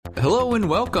Hello and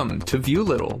welcome to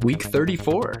Viewlittle, week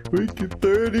 34. Week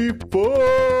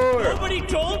 34! Nobody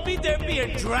told me there'd be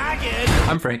a dragon!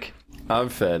 I'm Frank. I'm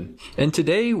Finn. And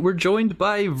today we're joined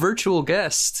by virtual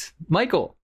guest,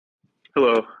 Michael.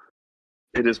 Hello.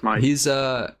 It is Mike. He's,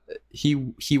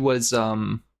 he was,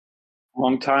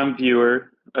 long-time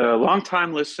viewer,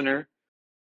 long-time listener,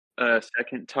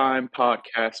 second-time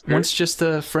podcaster. once just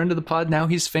a friend of the pod, now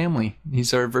he's family.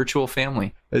 He's our virtual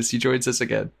family as he joins us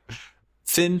again.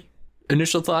 Finn,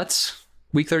 initial thoughts?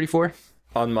 Week 34?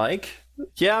 On Mike?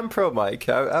 Yeah, I'm pro Mike.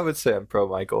 I would say I'm pro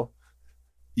Michael.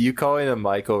 You calling him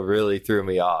Michael really threw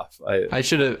me off. I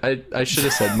should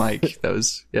have said Mike. That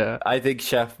was, yeah. I think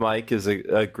Chef Mike is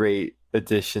a great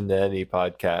addition to any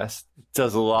podcast.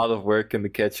 Does a lot of work in the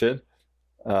kitchen.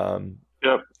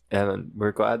 Yep. And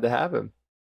we're glad to have him.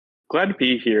 Glad to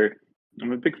be here.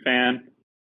 I'm a big fan.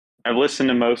 I've listened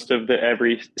to most of the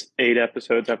every 8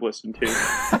 episodes I've listened to.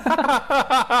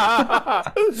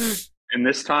 And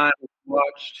this time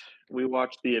we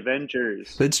watched The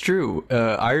Avengers. That's true.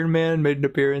 Iron Man made an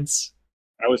appearance.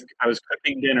 I was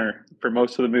cooking dinner for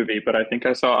most of the movie, but I think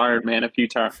I saw Iron Man a few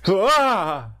times.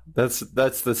 That's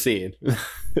the scene.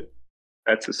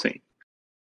 That's the scene.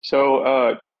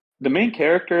 So the main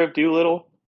character of Dolittle,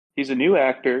 he's a new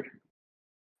actor.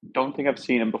 Don't think I've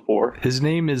seen him before. His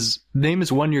name is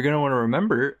one you're gonna want to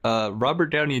remember. Robert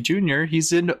Downey Jr.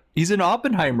 He's in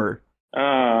Oppenheimer.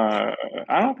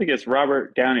 I don't think it's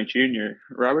Robert Downey Jr.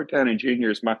 Robert Downey Jr.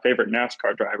 is my favorite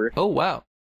NASCAR driver. Oh wow!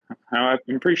 I'm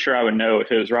pretty sure I would know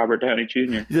if it was Robert Downey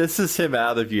Jr. This is him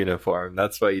out of uniform.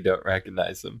 That's why you don't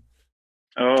recognize him.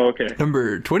 Oh, okay.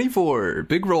 Number 24,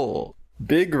 big roll.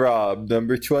 Big Rob,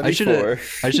 number 24.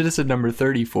 I should have said number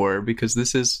 34 because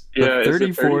this is the Yeah, is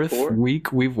it 34th 34?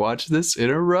 week we've watched this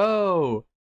in a row.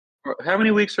 How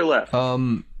many weeks are left?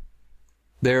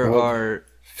 There Well, are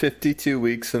 52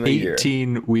 weeks in a year.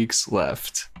 18 weeks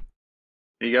left.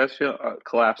 Do you guys feel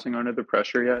collapsing under the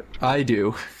pressure yet? I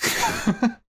do. Do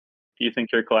you think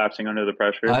you're collapsing under the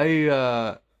pressure?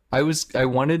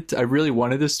 I really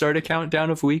wanted to start a countdown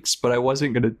of weeks, but I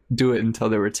wasn't going to do it until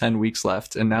there were 10 weeks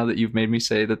left. And now that you've made me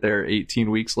say that there are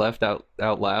 18 weeks left out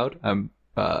loud, I'm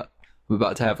about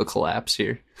to have a collapse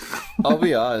here. I'll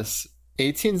be honest,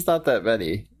 18's not that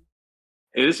many.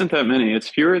 It isn't that many. It's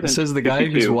fewer than This is the guy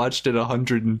 52. who's watched it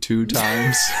 102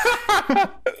 times.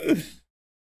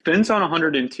 Finn's on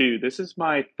 102. This is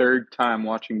my third time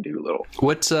watching Dolittle.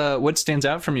 What stands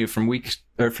out from you from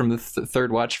the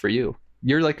third watch for you?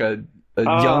 You're like a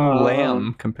young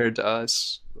lamb compared to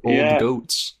us old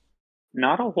goats.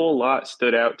 Not a whole lot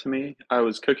stood out to me. I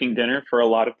was cooking dinner for a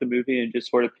lot of the movie and just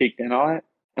sort of peeked in on it.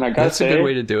 And I gotta That's a say, good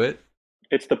way to do it.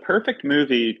 it's the perfect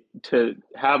movie to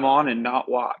have on and not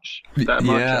watch that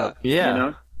much Yeah. of. Yeah, You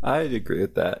know? I'd agree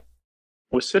with that.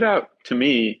 What stood out to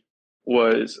me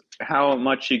was how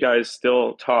much you guys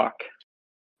still talk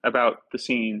about the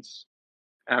scenes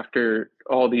after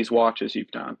all these watches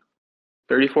you've done.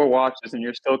 34 watches and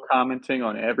you're still commenting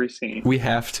on every scene. We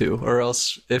have to, or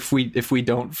else if we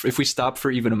stop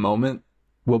for even a moment,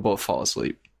 we'll both fall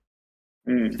asleep.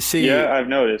 See, Yeah, I've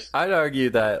noticed. I'd argue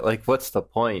that, like, what's the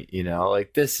point? You know,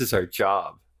 like, this is our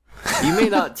job. You may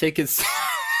not take it.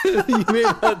 You may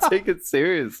not take it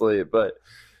seriously, but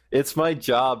it's my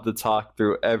job to talk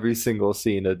through every single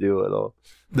scene of Dolittle.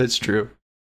 That's true.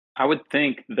 I would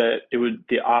think that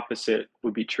the opposite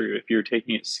would be true. If you were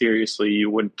taking it seriously, you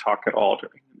wouldn't talk at all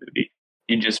during the movie.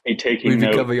 You'd just be taking We'd be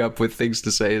notes. coming up with things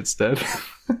to say instead.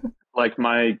 Like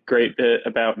my great bit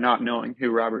about not knowing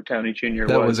who Robert Downey Jr.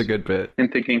 That was a good bit.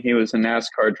 and thinking he was a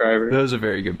NASCAR driver. That was a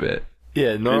very good bit.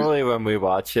 Yeah, normally when we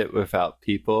watch it without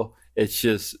people, it's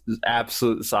just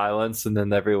absolute silence, and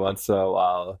then every once in a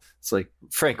while, it's like,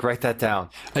 Frank, write that down.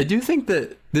 I do think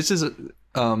that this is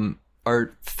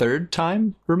our third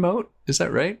time remote. Is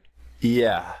that right?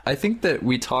 Yeah, I think that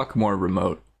we talk more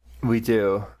remote we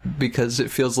do. because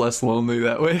it feels less lonely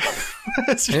that way.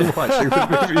 As you're watching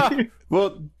the movie.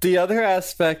 Well, the other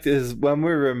aspect is when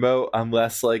we're remote, I'm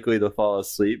less likely to fall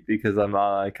asleep because I'm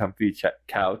on a comfy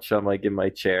couch. I'm like in my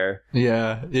chair.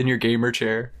 Yeah, in your gamer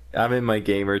chair. I'm in my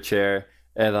gamer chair,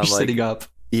 and I'm You're like, sitting up.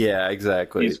 yeah,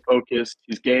 exactly. He's focused.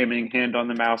 He's gaming, hand on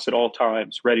the mouse at all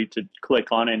times, ready to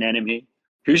click on an enemy.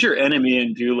 Who's your enemy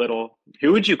in Dolittle?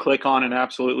 Who would you click on and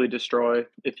absolutely destroy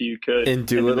if you could? In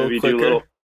the Dolittle movie Clicker?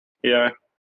 Yeah.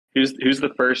 Who's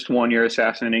the first one you're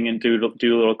assassinating in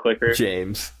Dolittle Clicker?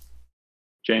 James.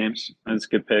 James. That's a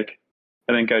good pick.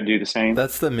 I think I'd do the same.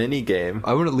 That's the mini game.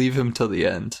 I want to leave him till the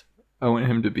end. I want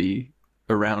him to be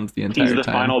around the entire He's the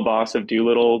time. final boss of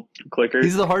Dolittle Clicker.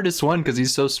 He's the hardest one because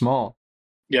he's so small.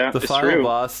 Yeah, The it's final true.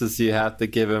 boss is you have to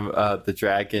give him the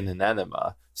dragon and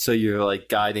enema. So you're like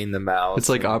guiding the mouse. It's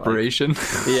like Operation.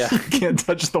 Yeah. Can't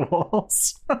touch the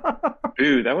walls.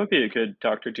 Ooh, that would be a good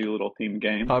Dr. Dolittle themed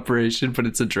game. Operation, but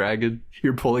it's a dragon.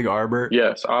 You're pulling armor.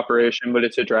 Yes, Operation, but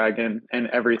it's a dragon, and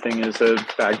everything is a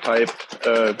bagpipe,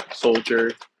 a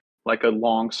soldier, like a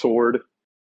long sword,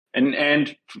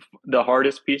 and the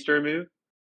hardest piece to remove,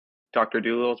 Dr.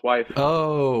 Doolittle's wife.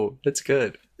 Oh, that's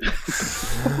good.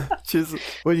 Just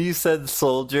when you said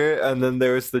soldier and then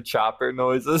there was the chopper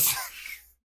noises.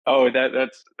 Oh,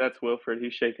 that's Wilfred.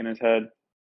 He's shaking his head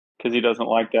because he doesn't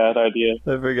like that idea.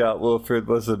 I forgot Wilfred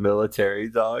was a military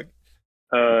dog.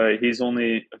 He's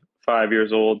only 5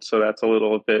 years old, so that's a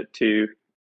little bit too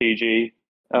PG.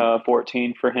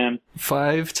 14 for him.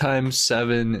 5 times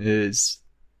 7 is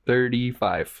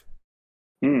 35.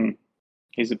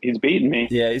 He's beating me.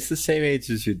 Yeah, he's the same age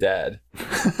as your dad.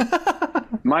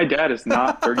 My dad is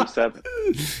not 37.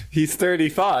 He's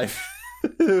 35.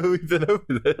 We've been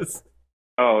over this.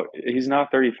 Oh, he's not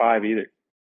 35 either.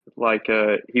 Like,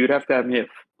 he would have to have me at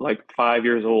like 5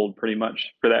 years old, pretty much,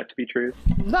 for that to be true.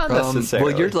 Not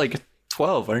necessarily. Well, you're like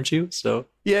 12, aren't you? So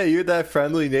yeah, you're that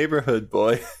friendly neighborhood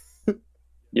boy.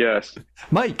 Yes.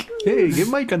 Mike, hey, get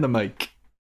Mike on the mic.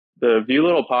 The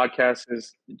Viewlittle podcast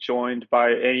is joined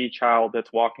by any child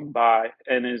that's walking by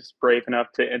and is brave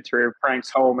enough to enter Frank's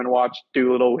home and watch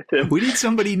Dolittle with him. We need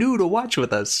somebody new to watch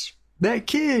with us. That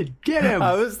kid, get him.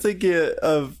 I was thinking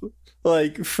of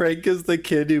like Frank is the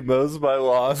kid who mows my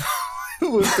lawn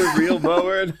with the real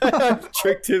mower, and I've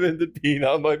tricked him into being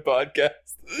on my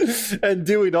podcast and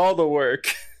doing all the work.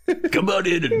 Come on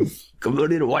in and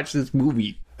watch this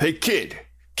movie. Hey kid,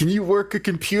 can you work a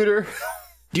computer?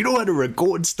 Do you know how to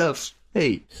record stuff?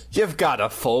 Hey, You've got a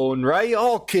phone, right?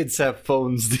 All kids have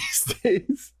phones these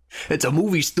days. it's a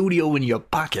movie studio in your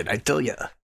pocket, I tell you.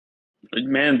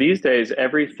 Man, these days,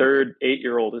 every third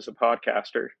 8-year-old is a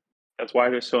podcaster. That's why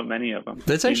there's so many of them.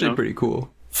 That's actually pretty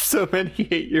cool. So many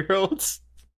 8-year-olds.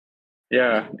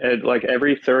 Yeah, and like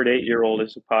every third 8-year-old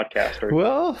is a podcaster.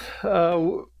 Well,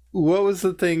 what was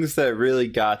the things that really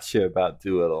got you about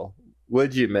Dolittle?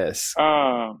 What'd you miss?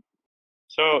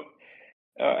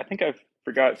 I think I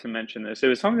forgot to mention this. It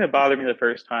was something that bothered me the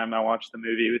first time I watched the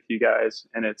movie with you guys,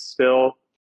 and it's still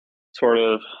sort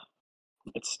of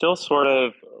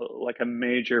like a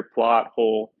major plot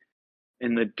hole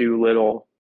in the Dolittle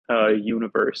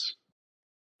universe.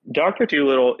 Dr.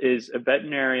 Dolittle is a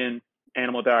veterinarian,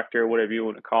 animal doctor, whatever you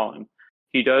want to call him.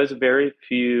 He does very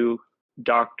few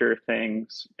doctor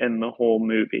things in the whole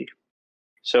movie.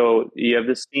 So you have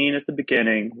this scene at the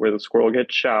beginning where the squirrel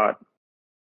gets shot.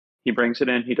 He brings it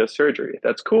in, he does surgery.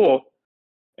 That's cool.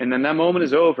 And then that moment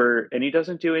is over, and he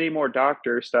doesn't do any more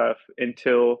doctor stuff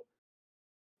until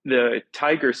the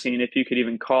tiger scene, if you could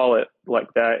even call it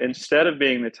like that. Instead of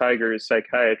being the tiger's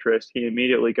psychiatrist, he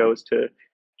immediately goes to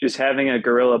just having a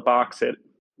gorilla box it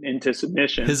into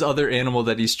submission. His other animal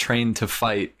that he's trained to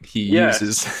fight, he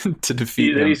uses to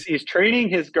defeat him. He's training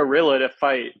his gorilla to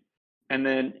fight. And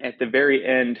then at the very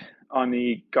end, on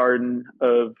the Garden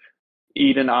of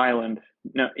Eden Island,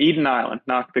 not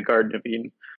the Garden of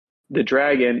Eden, the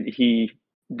dragon, he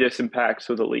disimpacts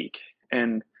with a leak.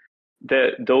 And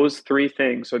those three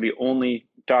things are the only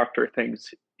doctor things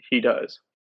he does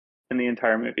in the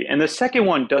entire movie. And the second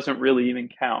one doesn't really even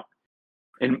count,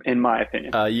 in my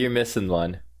opinion. You're missing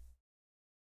one.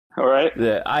 All right.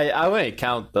 Yeah, I wouldn't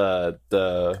count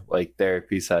the like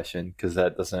therapy session because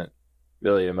that doesn't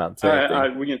really amount to anything. All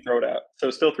right, we can throw it out. So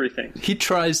still three things. He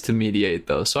tries to mediate,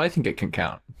 though, so I think it can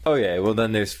count. Okay, well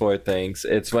then there's 4 things.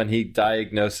 It's when he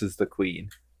diagnoses the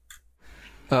queen.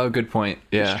 Oh, good point.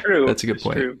 Yeah, it's true. That's a good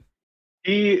point. True.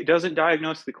 He doesn't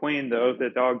diagnose the queen, though. The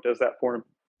dog does that for him.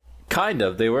 Kind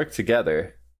of. They work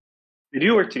together. They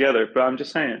do work together, but I'm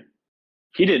just saying.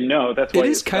 He didn't know. That's why it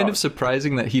is kind of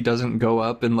surprising that he doesn't go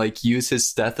up and like use his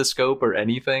stethoscope or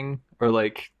anything, or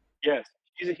like. Yes,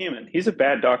 he's a human. He's a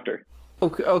bad doctor.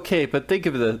 Okay, but think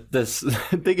of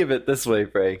think of it this way,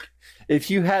 Frank. If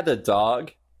you had a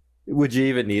dog, would you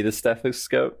even need a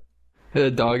stethoscope? A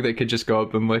dog that could just go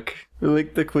up and lick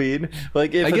the queen.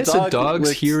 Like, if I guess a dog's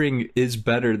licks... hearing is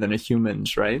better than a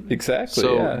human's, right? Exactly.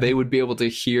 So they would be able to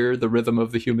hear the rhythm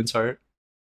of the human's heart.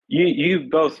 You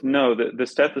both know that the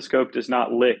stethoscope does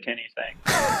not lick anything.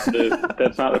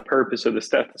 That's not the purpose of the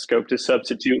stethoscope, to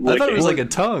substitute licking. I thought it was like a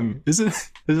tongue. Isn't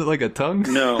it like a tongue?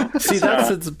 No. See, that's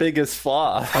its biggest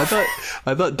flaw.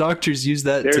 I thought doctors use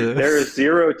that there are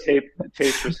 0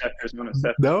 taste receptors on a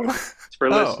stethoscope. No? It's for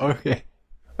listening. Oh, okay.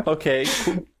 Okay.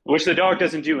 Which the dog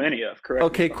doesn't do any of, correct?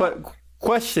 Okay,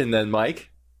 question then,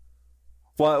 Mike.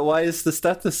 Why is the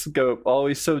stethoscope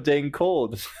always so dang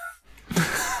cold?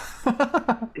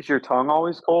 Is your tongue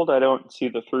always cold? I don't see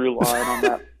the through line on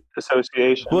that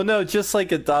association. Well, no, just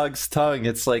like a dog's tongue,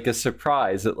 it's like a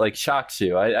surprise. It like shocks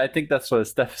you. I think that's what a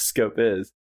stethoscope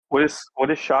is. What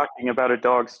is shocking about a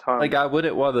dog's tongue? Like, I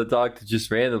wouldn't want a dog to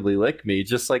just randomly lick me,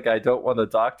 just like I don't want a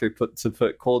doctor to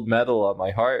put cold metal on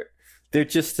my heart. They're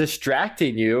just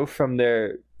distracting you from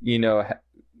their,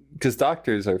 because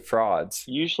doctors are frauds.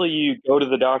 Usually you go to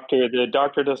the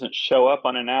doctor doesn't show up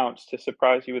unannounced to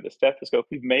surprise you with a stethoscope.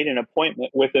 You've made an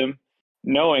appointment with him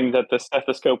knowing that the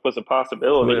stethoscope was a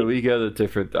possibility. Wait, we go to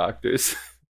different doctors.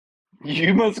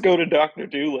 You must go to Dr.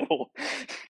 Dolittle.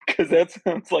 Because that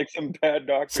sounds like some bad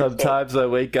doctor Sometimes stuff. I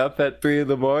wake up at 3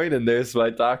 a.m. and there's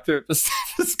my doctor at the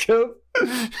stethoscope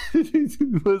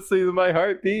listening to my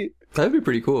heartbeat. That'd be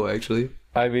pretty cool, actually.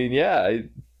 I mean, yeah,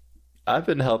 I've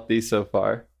been healthy so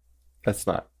far. That's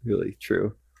not really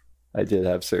true. I did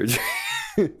have surgery.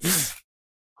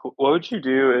 What would you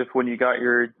do if, when you got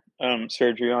your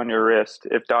surgery on your wrist,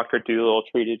 if Dr. Dolittle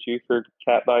treated you for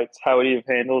cat bites? How would you have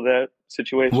handled that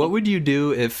situation? What would you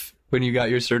do if, when you got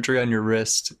your surgery on your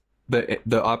wrist,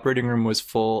 the operating room was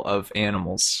full of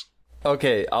animals?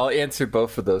 Okay, I'll answer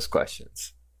both of those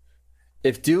questions.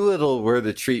 If Dolittle were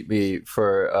to treat me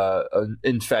for an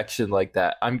infection like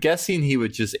that, I'm guessing he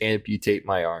would just amputate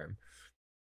my arm.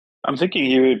 I'm thinking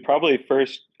he would probably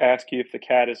first ask you if the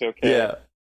cat is okay. Yeah.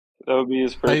 That would be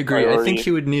his first I agree. priority. I think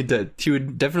he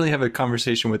would definitely have a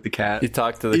conversation with the cat. He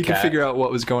talked to the cat. He could figure out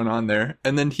what was going on there.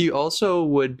 And then he also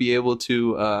would be able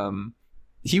to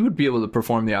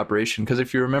perform the operation, because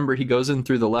if you remember, he goes in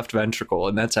through the left ventricle,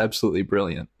 and that's absolutely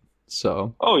brilliant.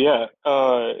 So. Oh yeah,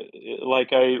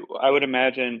 I would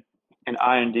imagine an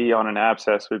IND on an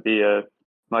abscess would be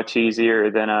much easier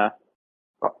than a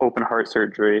open heart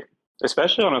surgery,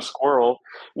 especially on a squirrel.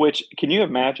 Which, can you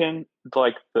imagine,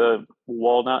 like, the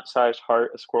walnut-sized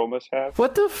heart a squirrel must have?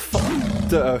 What the fuck?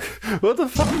 What the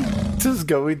fuck does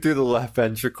going through the left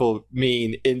ventricle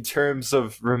mean in terms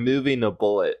of removing a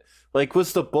bullet? Like,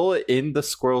 was the bullet in the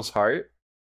squirrel's heart?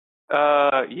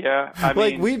 Yeah. I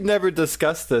mean, we've never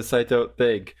discussed this, I don't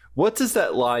think. What does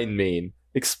that line mean?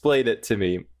 Explain it to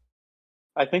me.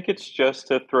 I think it's just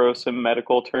to throw some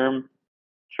medical term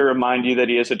to remind you that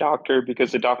he is a doctor,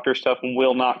 because the doctor stuff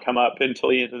will not come up until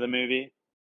the end of the movie.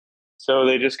 So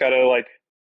they just got to,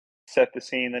 set the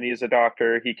scene that he is a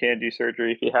doctor. He can do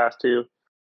surgery if he has to.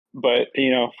 But,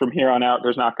 from here on out,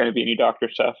 there's not going to be any doctor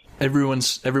stuff.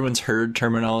 Everyone's heard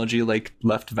terminology like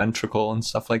left ventricle and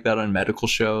stuff like that on medical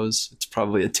shows. It's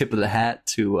probably a tip of the hat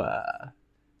to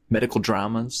medical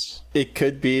dramas. It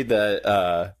could be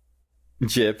that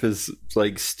Jip is,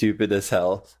 stupid as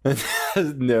hell and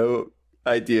has no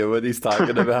idea what he's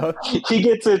talking about. He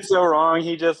gets it so wrong.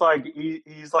 He just,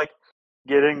 he's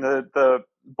getting the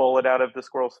bullet out of the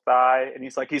squirrel's thigh, and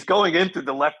he's going in through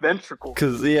the left ventricle.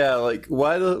 Because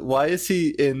why is he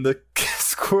in the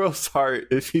squirrel's heart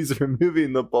if he's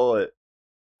removing the bullet?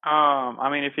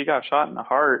 If he got shot in the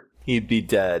heart, he'd be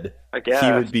dead. I guess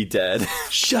he would be dead.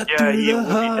 Shot through the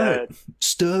heart,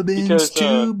 Stubbins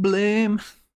to blame.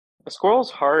 A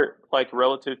squirrel's heart,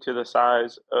 relative to the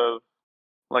size of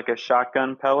a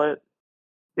shotgun pellet,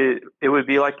 it would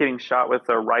be like getting shot with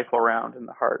a rifle round in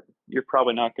the heart. You're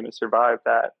probably not going to survive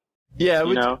that. Yeah,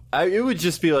 it would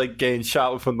just be like getting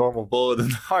shot with a normal bullet in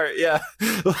the heart. Yeah,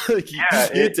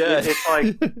 you're dead. It's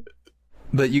like.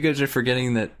 But you guys are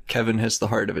forgetting that Kevin has the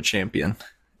heart of a champion,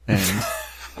 and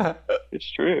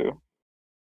it's true.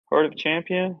 Heart of a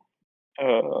champion,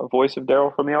 voice of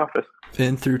Daryl from The Office.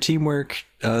 And through teamwork,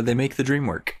 they make the dream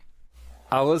work.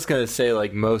 I was going to say,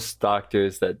 most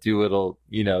doctors that Dolittle,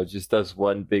 just does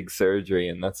one big surgery,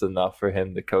 and that's enough for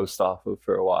him to coast off of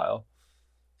for a while.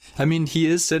 I mean, he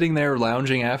is sitting there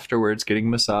lounging afterwards, getting a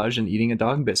massage and eating a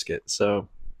dog biscuit, so.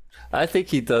 I think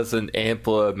he does an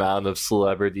ample amount of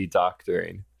celebrity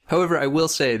doctoring. However, I will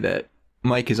say that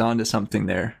Mike is onto something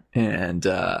there, and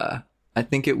I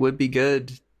think it would be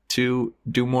good to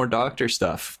do more doctor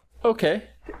stuff. Okay.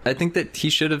 I think that he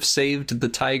should have saved the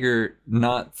tiger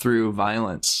not through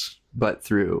violence, but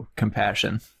through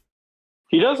compassion.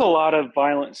 He does a lot of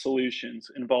violent solutions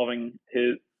involving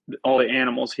all the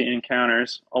animals he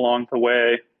encounters along the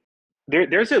way.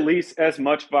 There's at least as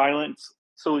much violence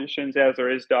solutions as there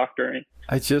is doctoring.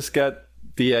 I just got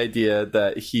the idea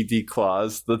that he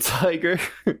declaws the tiger.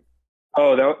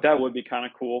 Oh, that would be kind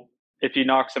of cool if he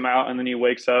knocks him out and then he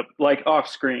wakes up, off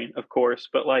screen, of course,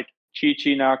 but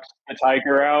Chi-Chi knocks the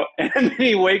tiger out, and then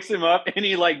he wakes him up, and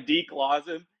he declaws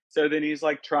him. So then he's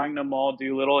trying to maul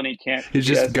Dolittle, and he can't. He's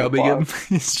just gubbing him.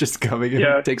 He's just gubbing him.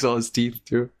 Yeah. Takes all his teeth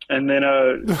too. And then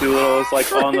Dolittle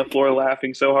is on the floor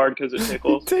laughing so hard because it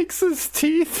tickles. He takes his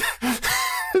teeth.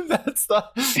 That's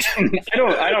not.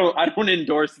 I don't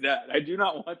endorse that. I do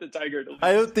not want the tiger to lose.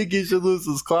 I don't think he should lose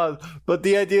his claws, but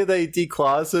the idea that he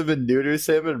declaws him and neuters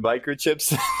him and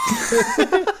microchips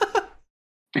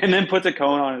And then puts a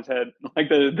cone on his head. Like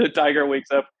the tiger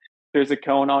wakes up, there's a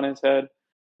cone on his head,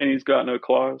 and he's got no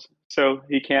claws. So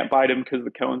he can't bite him because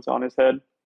the cone's on his head.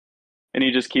 And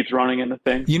he just keeps running into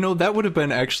things. You know, that would have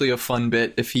been actually a fun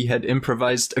bit if he had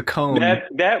improvised a cone.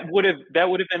 That would have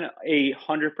been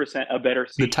 100% a better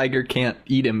scene. The tiger can't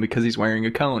eat him because he's wearing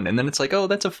a cone. And then it's like, oh,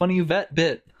 that's a funny vet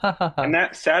bit. And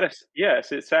that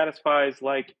it satisfies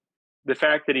like the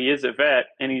fact that he is a vet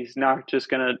and he's not just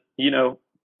gonna,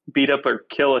 beat up or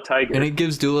kill a tiger. And it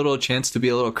gives Dolittle a chance to be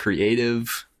a little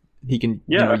creative. He can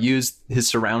use his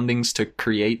surroundings to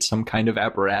create some kind of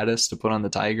apparatus to put on the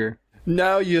tiger.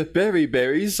 Now your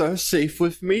berries are safe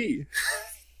with me.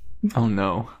 Oh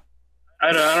no.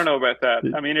 I don't know about that.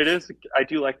 I mean, I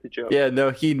do like the joke. Yeah,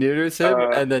 no, he neuters him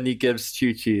and then he gives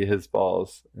Chi-Chi his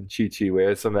balls. And Chi-Chi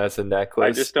wears them as a necklace.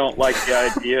 I just don't like the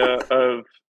idea of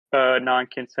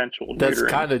non-consensual neutering. That's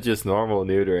kind of just normal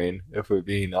neutering, if we're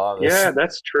being honest. Yeah,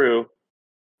 that's true.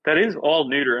 That is all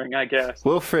neutering, I guess.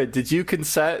 Wilfred, did you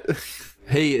consent?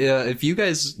 Hey, if you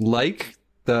guys like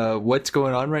what's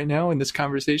going on right now in this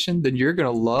conversation, then you're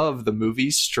gonna love the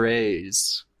movie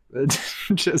Strays that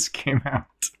just came out.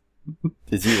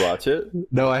 Did you watch it?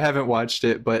 No, I haven't watched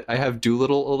it, but I have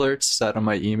Dolittle alerts set on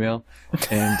my email,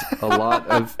 and a lot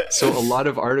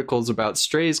of articles about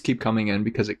Strays keep coming in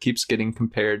because it keeps getting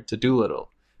compared to Dolittle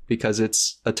because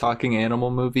it's a talking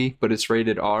animal movie, but it's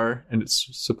rated R and it's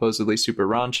supposedly super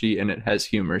raunchy and it has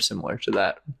humor similar to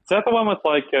that. Is that the one with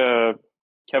like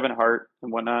Kevin Hart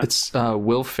and whatnot? It's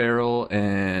Will Ferrell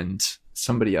and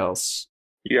somebody else.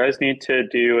 You guys need to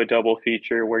do a double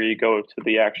feature where you go to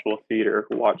the actual theater,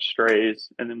 watch Strays,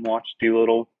 and then watch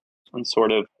Dolittle, and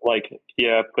sort of like,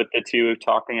 put the two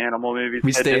talking animal movies.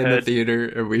 We stay in the theater,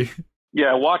 and we...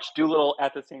 Yeah, watch Dolittle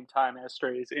at the same time as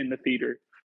Strays in the theater.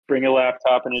 Bring a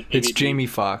laptop and a DVD. It's Jamie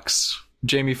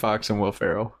Foxx and Will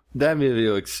Ferrell. That movie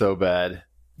looks so bad.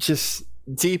 Just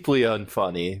deeply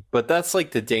unfunny. But that's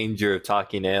like the danger of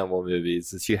talking animal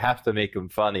movies, is you have to make them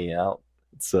funny out.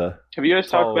 Have you guys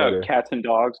talked about cats and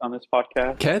dogs on this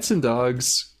podcast? Cats and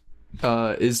Dogs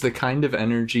is the kind of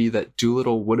energy that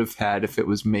Dolittle would have had if it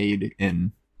was made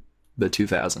in the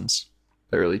 2000s,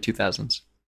 the early 2000s.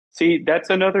 See, that's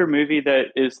another movie that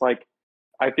is like,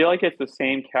 I feel like it's the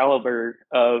same caliber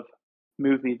of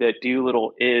movie that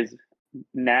Dolittle is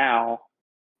now,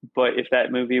 but if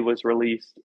that movie was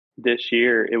released this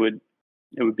year, it would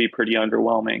be pretty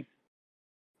underwhelming.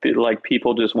 Like,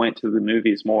 people just went to the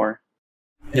movies more.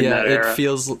 Yeah, it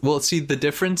feels... Well, see, the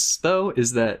difference, though,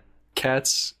 is that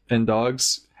Cats and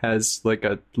Dogs has, like,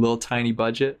 a little tiny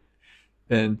budget,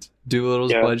 and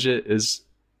Dolittle's budget is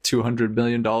 $200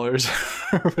 million or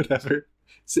whatever.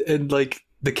 And, like,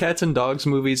 the Cats and Dogs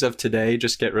movies of today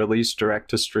just get released direct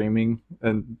to streaming,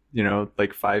 and,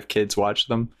 like, 5 kids watch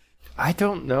them. I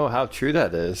don't know how true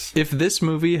that is. If this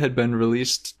movie had been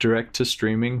released direct to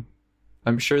streaming,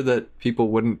 I'm sure that people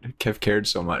wouldn't have cared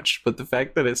so much, but the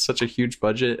fact that it's such a huge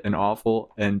budget and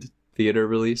awful and theater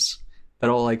release, that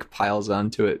all like piles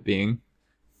onto it being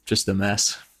just a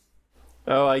mess.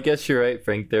 Oh, I guess you're right,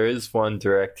 Frank. There is one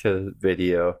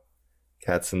direct-to-video,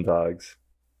 Cats and Dogs.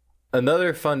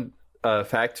 Another fun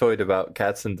factoid about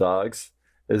Cats and Dogs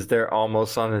is they're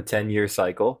almost on a 10-year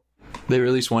cycle. They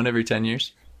release one every 10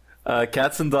 years?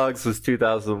 Cats and Dogs was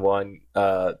 2001.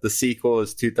 The sequel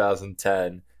was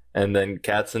 2010. And then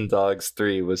Cats and Dogs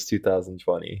 3 was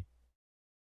 2020.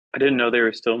 I didn't know they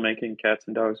were still making Cats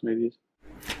and Dogs movies.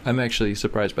 I'm actually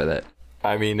surprised by that.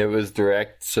 I mean, it was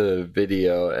direct to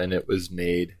video and it was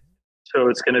made. So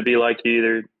it's going to be like you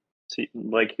either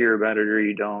hear about it or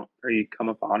you don't, or you come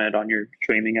upon it on your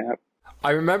streaming app.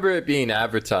 I remember it being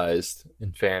advertised,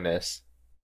 in fairness.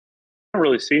 I don't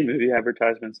really see movie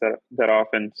advertisements that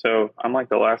often, so I'm like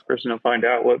the last person to find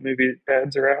out what movie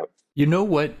ads are out. You know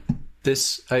what?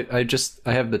 I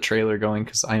have the trailer going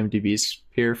because IMDb's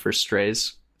here for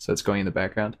Strays, so it's going in the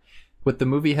background. What the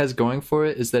movie has going for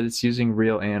it is that it's using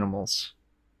real animals.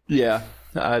 Yeah,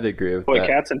 I'd agree with that. What,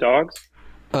 Cats and Dogs?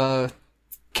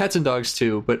 Cats and Dogs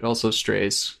too, but also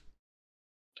Strays.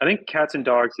 I think Cats and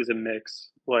Dogs is a mix.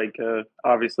 Like,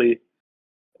 obviously,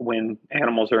 when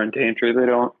animals are in danger, they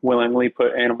don't willingly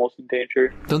put animals in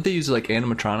danger. Don't they use like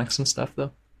animatronics and stuff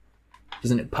though?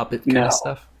 Isn't it puppet kind of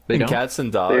stuff? In Cats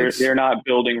and Dogs, they're not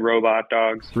building robot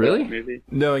dogs. Really? Movie.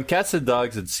 No, in Cats and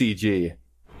Dogs, it's CG.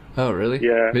 Oh, really?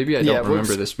 Yeah. Maybe I don't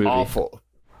remember this movie. Awful.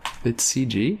 It's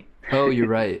CG? Oh, you're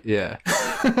right. Yeah.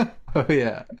 Oh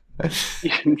yeah.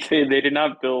 They did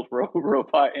not build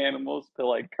robot animals to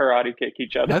like karate kick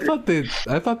each other. I thought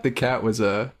the cat was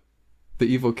the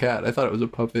evil cat. I thought it was a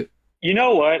puppet. You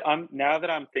know what? Now that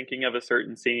I'm thinking of a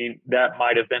certain scene, that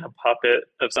might have been a puppet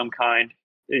of some kind.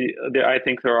 I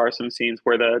think there are some scenes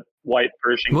where the white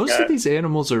Persian Most cat, of these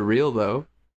animals are real though.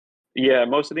 yeah,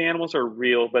 most of the animals are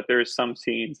real, but there's some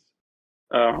scenes.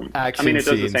 Action I mean, it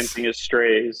does scenes. the same thing as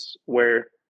Strays, where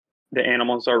the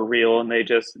animals are real and they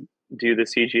just do the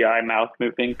CGI mouth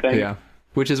moving thing. Yeah.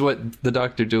 Which is what the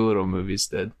Dr. Dolittle movies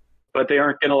did. But they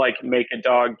aren't going to like make a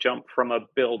dog jump from a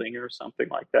building or something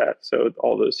like that. So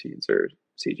all those scenes are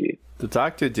CG. The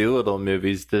Dr. Dolittle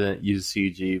movies didn't use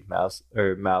CG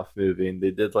mouth moving.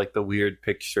 They did like the weird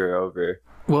picture over.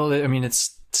 Well, I mean,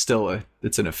 it's still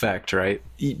it's an effect, right?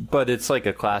 But it's like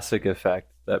a classic effect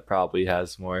that probably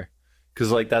has more.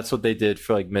 Because like that's what they did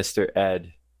for like Mr.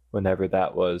 Ed, whenever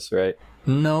that was, right?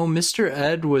 No, Mr.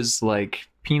 Ed was like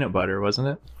peanut butter, wasn't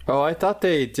it? Oh, I thought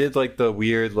they did like the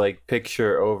weird like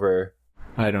picture over.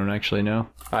 I don't actually know.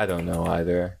 I don't know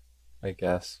either, I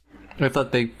guess. I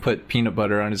thought they put peanut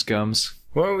butter on his gums.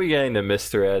 When are we getting the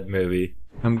Mr. Ed movie?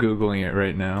 I'm Googling it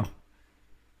right now.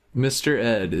 Mr.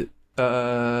 Ed.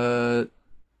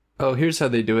 Oh, here's how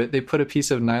they do it. They put a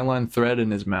piece of nylon thread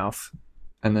in his mouth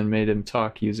and then made him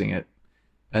talk using it.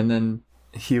 And then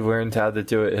he learned how to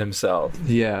do it himself.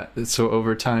 Yeah, so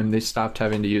over time they stopped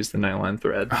having to use the nylon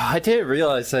thread. I didn't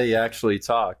realize that he actually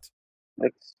talked.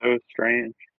 That's so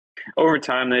strange. Over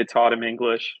time, they taught him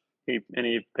English, and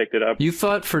he picked it up. You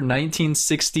thought for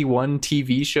 1961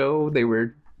 TV show they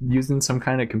were using some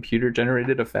kind of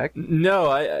computer-generated effect? No,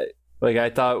 I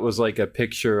thought it was like a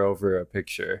picture over a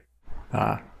picture.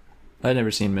 I'd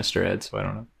never seen Mr. Ed, so I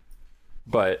don't know.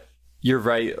 But you're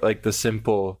right, like the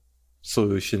simple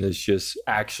solution is just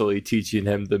actually teaching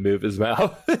him to move his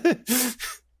mouth.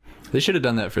 They should have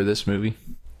done that for this movie.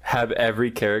 Have every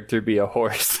character be a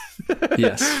horse.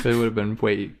 Yes, it would have been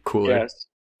way cooler. Yes,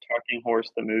 Talking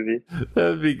Horse, the movie. That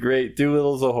would be great.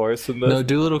 Doolittle's a horse in this. No,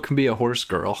 Dolittle can be a horse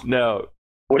girl. No.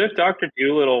 What if Dr.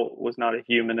 Dolittle was not a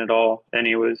human at all, and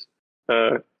he was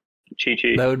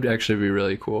Chi-Chi? That would actually be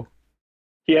really cool.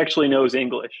 He actually knows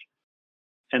English,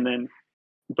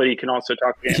 but he can also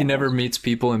talk to animals. He never meets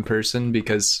people in person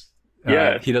because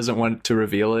he doesn't want to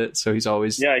reveal it, so he's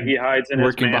always he hides in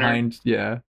working his manor, behind.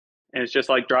 Yeah, and it's just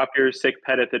like, drop your sick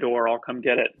pet at the door, I'll come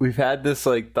get it. We've had this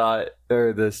like thought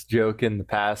or this joke in the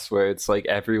past where it's like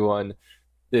everyone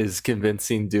is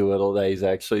convincing Doolittle that he's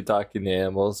actually talking to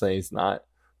animals and he's not.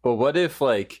 But what if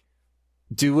like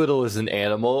Doolittle is an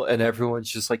animal and everyone's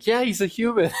just like, yeah, he's a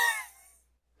human.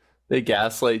 They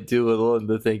gaslight Doolittle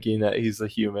into thinking that he's a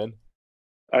human.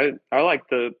 I like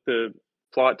the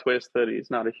plot twist that he's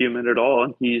not a human at all,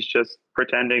 and he's just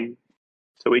pretending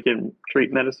so we can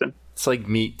treat medicine. It's like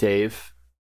Meet Dave.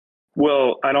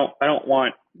 Well, I don't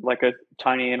want like a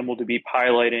tiny animal to be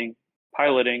piloting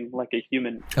like a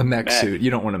human. a mech suit. You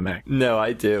don't want a mech. No,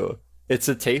 I do. It's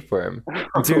a tapeworm.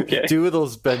 Okay.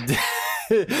 Doolittle's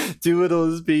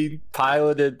being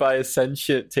piloted by a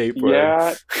sentient tapeworm.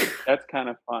 Yeah, that's kind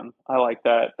of fun. I like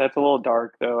that. That's a little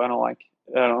dark though. I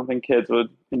don't think kids would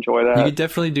enjoy that. You could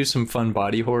definitely do some fun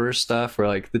body horror stuff where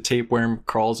like the tapeworm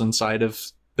crawls inside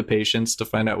of the patients to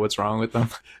find out what's wrong with them.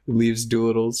 Leaves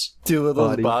Doolittle's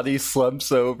body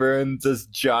slumps over and this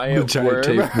giant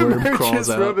tapeworm crawls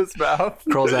out from his mouth.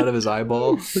 Crawls out of his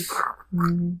eyeball.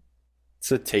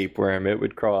 It's a tapeworm. It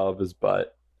would crawl out of his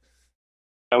butt.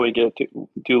 How we get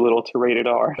Doolittle to rated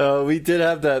R. We did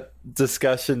have that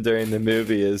discussion during the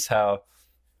movie is how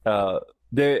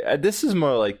this is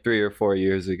more like 3 or 4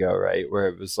 years ago, right? Where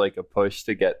it was like a push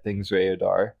to get things rated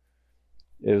R.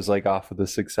 It was like off of the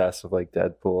success of like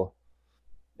Deadpool.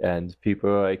 And people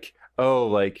were like, oh,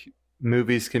 like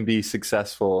movies can be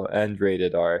successful and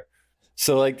rated R.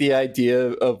 So like the idea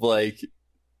of like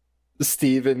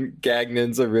Stephen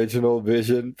Gagnon's original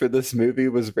vision for this movie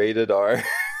was rated R.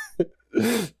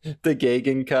 The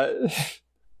Gagan cut.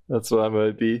 That's what I'm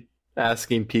going to be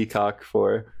asking Peacock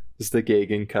for, is the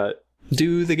Gagan cut.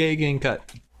 Do the Gagan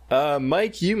cut.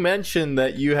 Mike, you mentioned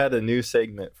that you had a new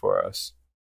segment for us.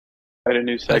 I had a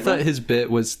new segment. I thought his bit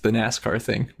was the NASCAR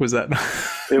thing. Was that?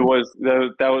 It was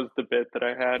that was the bit that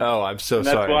I had. Oh, I'm so and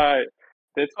sorry.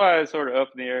 That's why I was sort of up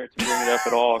in the air to bring it up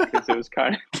at all, because it was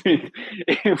kind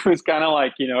of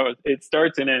like, it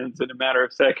starts and ends in a matter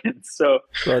of seconds. So,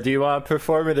 well, do you want to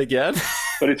perform it again?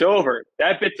 But it's over.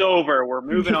 That bit's over. We're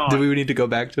moving on. Do we need to go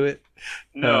back to it?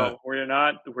 No, we're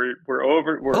not. We're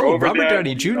over. We're oh, over. Robert that.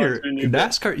 Downey Jr.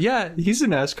 NASCAR. Yeah, he's a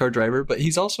NASCAR driver, but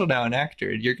he's also now an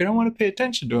actor. You're gonna want to pay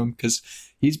attention to him because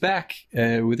he's back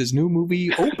with his new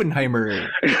movie Oppenheimer.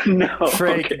 No,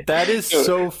 Frank, okay. that is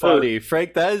so funny.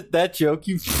 Frank, that joke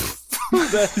you.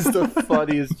 That is the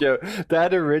funniest joke.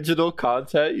 That original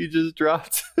content you just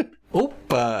dropped.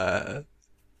 Oppa.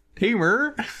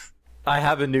 Hamer. I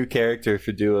have a new character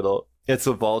for Dolittle. It's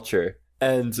a vulture.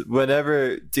 And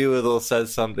whenever Dolittle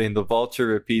says something, the vulture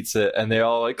repeats it, and they're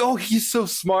all like, oh, he's so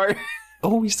smart.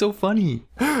 Oh, he's so funny.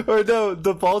 Or no,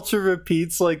 the vulture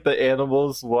repeats like the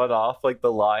animals one off, like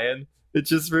the lion. It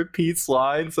just repeats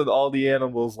lines, and all the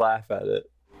animals laugh at it.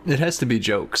 It has to be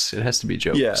jokes.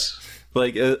 Yeah,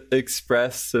 like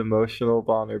express emotional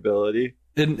vulnerability.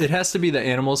 It has to be the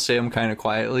animals say them kind of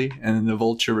quietly, and then the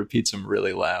vulture repeats them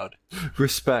really loud.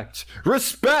 Respect.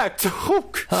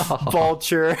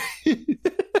 Vulture.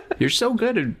 You're so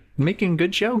good at making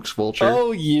good jokes, Vulture.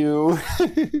 Oh, you.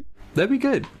 That'd be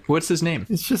good. What's his name?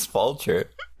 It's just Vulture.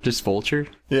 Just Vulture?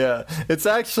 Yeah. It's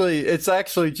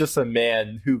actually just a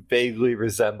man who vaguely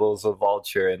resembles a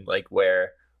vulture in like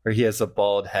where he has a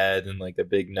bald head and like a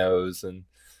big nose and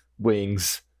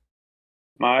wings.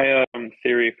 My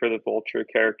theory for the vulture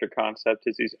character concept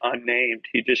is he's unnamed.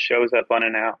 He just shows up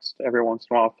unannounced. Every once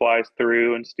in a while flies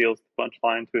through and steals the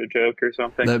punchline to a joke or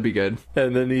something. That'd be good.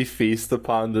 And then he feasts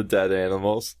upon the dead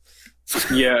animals.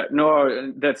 Yeah,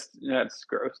 no, that's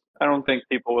gross. I don't think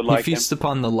people would like him. He feasts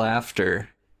upon the laughter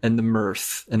and the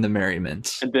mirth and the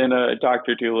merriment. And then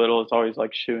Dr. Dolittle is always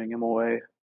like shooing him away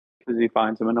because he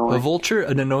finds him annoying.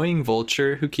 An annoying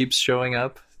vulture who keeps showing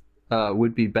up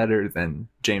would be better than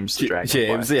James the Dragonfly.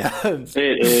 James, yeah.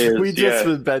 It is. We just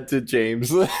invented James.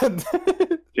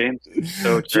 James is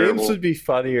so terrible. James would be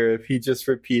funnier if he just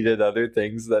repeated other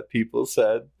things that people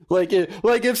said. Like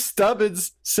if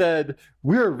Stubbins said,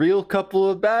 "We're a real couple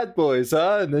of bad boys,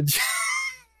 huh?" And then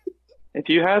if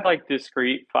you had like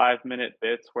discrete 5-minute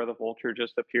bits where the vulture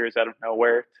just appears out of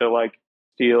nowhere to like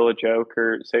steal a joke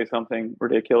or say something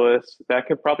ridiculous, that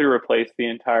could probably replace the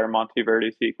entire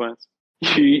Monteverdi sequence.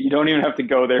 You don't even have to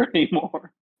go there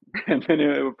anymore. And then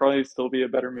it would probably still be a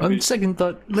better movie. On second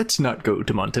thought, let's not go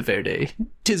to Monteverde.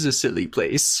 'Tis a silly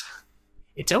place.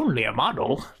 It's only a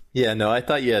model. Yeah, no, I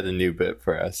thought you had a new bit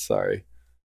for us. Sorry.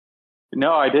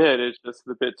 No, I did. It's just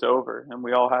the bit's over, and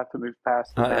we all have to move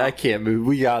past it. I can't move.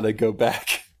 We gotta go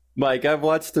back. Mike, I've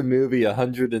watched the movie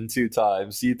 102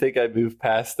 times. Do you think I moved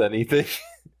past anything?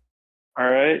 All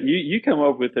right, you come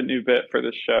up with a new bit for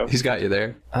this show. He's got you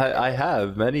there. I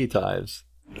have many times.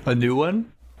 A new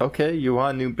one? Okay, you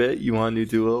want a new bit? You want to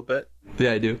do a little bit?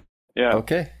 Yeah, I do. Yeah.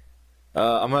 Okay.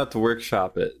 I'm gonna have to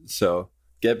workshop it. So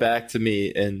get back to me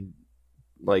in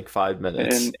like 5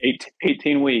 minutes. In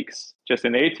 18 weeks. Just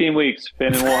in 18 weeks,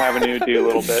 Finn and we'll have a new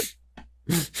Dolittle bit.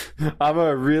 I'm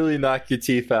gonna really knock your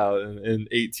teeth out in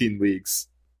 18 weeks.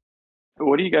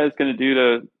 What are you guys gonna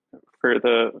do for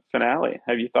the finale?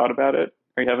 Have you thought about it?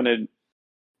 Are you having a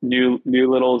new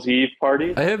Little's Eve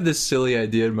party? I have this silly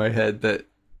idea in my head that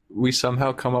we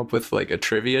somehow come up with like a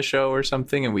trivia show or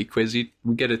something, and we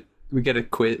get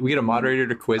a moderator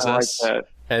to quiz us. Like that.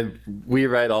 And we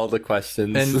write all the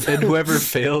questions. And whoever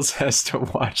fails has to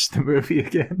watch the movie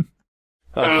again.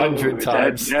 100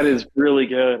 times. That is really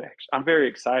good. I'm very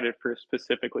excited for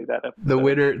specifically that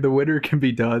episode. The winner can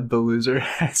be done. The loser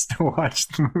has to watch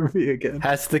the movie again.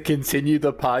 Has to continue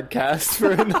the podcast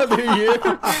for another year.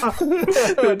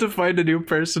 They have to find a new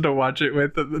person to watch it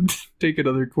with and then take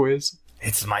another quiz.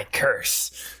 It's my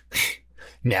curse.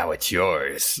 Now it's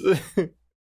yours.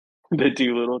 The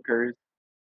Dolittle curse.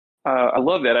 I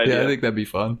love that idea. Yeah, I think that'd be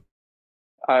fun.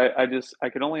 I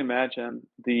can only imagine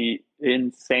the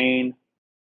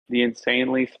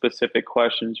insanely specific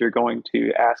questions you're going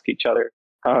to ask each other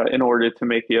in order to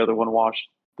make the other one watch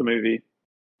the movie.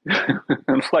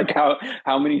 It's like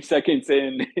how many seconds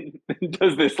in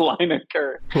does this line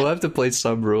occur? We'll have to play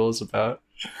some rules about.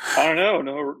 I don't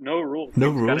know. No rules. No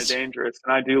it's rules. Kind of dangerous,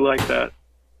 and I do like that.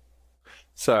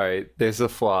 Sorry, there's a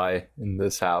fly in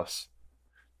this house.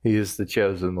 He is the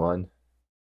chosen one.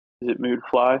 Is it mood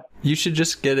fly? You should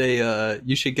just get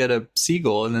a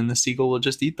seagull, and then the seagull will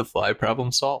just eat the fly.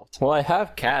 Problem solved. Well, I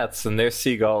have cats, and they're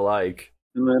seagull-like.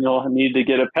 And then I'll need to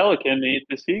get a pelican to eat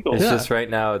the seagull. It's just right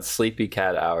now it's sleepy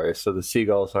cat hours, so the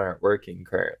seagulls aren't working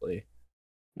currently.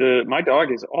 My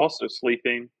dog is also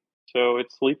sleeping, so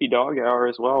it's sleepy dog hour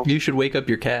as well. You should wake up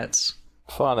your cats.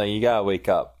 Fauna, you gotta wake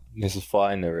up. There's a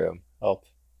fly in the room. Help.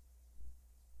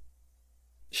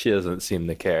 She doesn't seem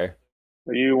to care.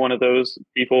 Are you one of those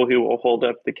people who will hold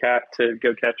up the cat to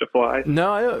go catch a fly?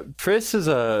 No, I don't. Pris is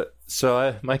a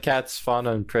So my cat's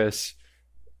Fauna and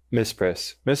Miss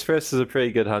Priss. Miss Priss is a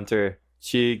pretty good hunter.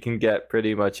 She can get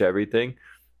pretty much everything.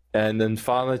 And then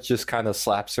Fauna just kind of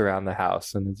slaps around the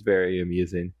house, and it's very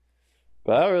amusing.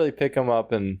 But I don't really pick them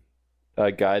up and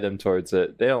guide them towards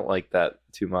it. They don't like that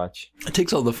too much. It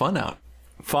takes all the fun out.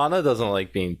 Fauna doesn't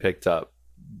like being picked up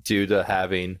due to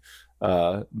having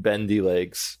bendy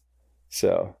legs.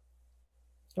 So,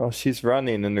 she's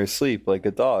running in her sleep like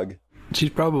a dog. She's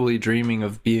probably dreaming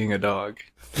of being a dog.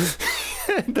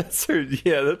 That's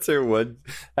her one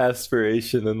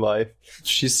aspiration in life.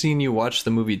 She's seen you watch the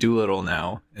movie Dolittle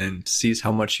now and sees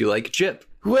how much you like Jip.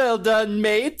 Well done,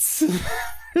 mates.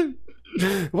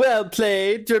 Well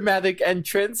played, dramatic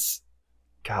entrance.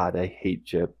 God, I hate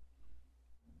Jip.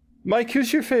 Mike,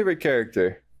 who's your favorite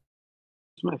character?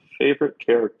 Who's my favorite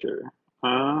character?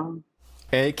 And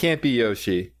it can't be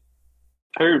Yoshi.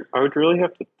 I would really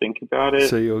have to think about it.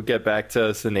 So you'll get back to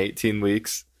us in 18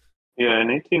 weeks? Yeah, in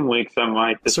 18 weeks I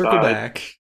might decide. Circle back.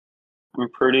 I'm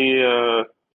pretty,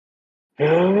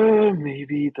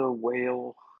 maybe the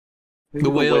whale. The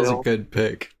whale's a good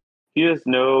pick. He has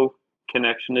no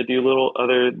connection to Dolittle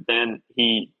other than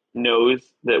he knows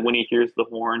that when he hears the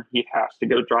horn, he has to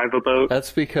go drive a boat.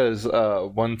 That's because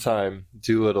one time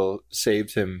Dolittle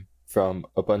saved him from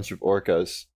a bunch of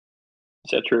orcas.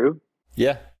 Is that true?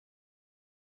 Yeah.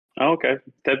 Oh, okay.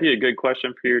 That'd be a good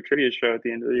question for your trivia show at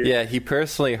the end of the year. Yeah, he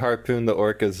personally harpooned the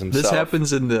orcas himself. This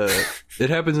happens in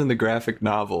the graphic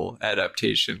novel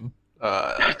adaptation.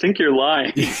 I think you're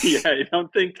lying. Yeah, I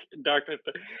don't think Dr.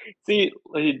 See,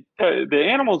 the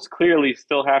animals clearly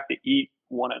still have to eat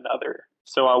one another.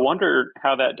 So I wonder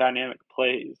how that dynamic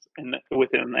plays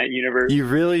within that universe. You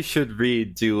really should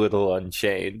read Dolittle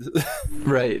Unchained.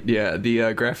 Right, yeah,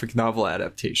 the graphic novel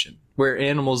adaptation. Where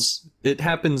animals, it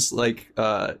happens like,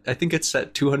 I think it's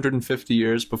set 250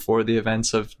 years before the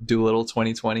events of Dolittle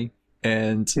 2020.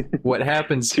 And what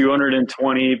happens...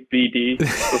 220 BD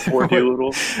before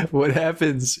Dolittle. What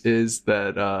happens is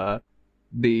that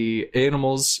the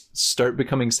animals start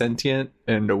becoming sentient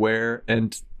and aware,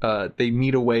 and they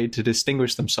need a way to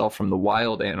distinguish themselves from the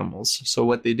wild animals. So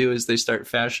what they do is they start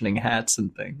fashioning hats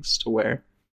and things to wear.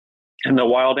 And the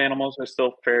wild animals are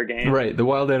still fair game? Right, the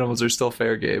wild animals are still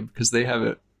fair game because they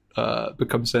haven't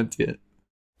become sentient.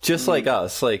 Just like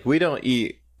us, like we don't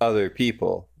eat other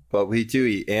people, but we do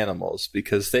eat animals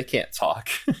because they can't talk.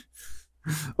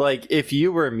 Like if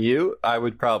you were mute, I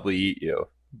would probably eat you.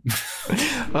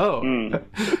 Oh.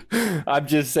 I'm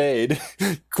just saying.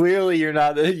 Clearly you're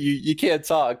not, you can't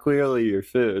talk. Clearly you're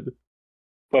food.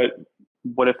 But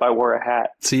what if I wore a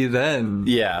hat? See, then...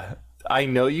 Yeah. I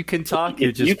know you can talk.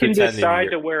 If you can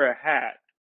decide to wear a hat,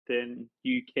 then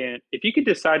you can't. If you can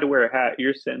decide to wear a hat,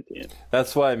 you're sentient.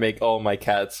 That's why I make all my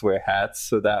cats wear hats,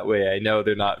 so that way I know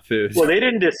they're not food. Well, they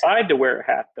didn't decide to wear a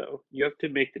hat, though. You have to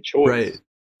make the choice. Right.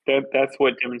 That's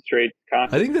what demonstrates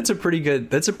consciousness. I think that's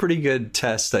a pretty good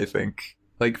test, I think.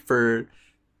 Like for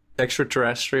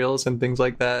extraterrestrials and things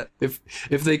like that. If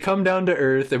they come down to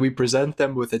Earth and we present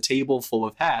them with a table full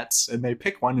of hats and they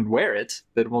pick one and wear it,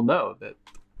 then we'll know that.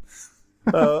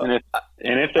 And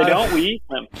if they don't, we eat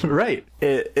them. Right.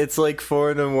 It's like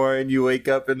 4 a.m. You wake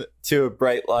up to a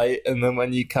bright light, and then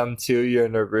when you come to, you're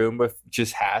in a room with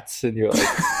just hats, and you're like,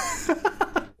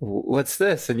 "What's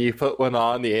this?" And you put one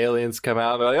on. The aliens come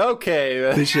out. And they're like,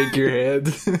 "Okay." They shake your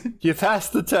hand. You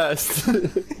passed the test.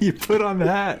 You put on the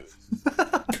hat.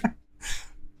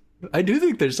 I do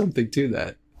think there's something to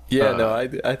that. Yeah, no,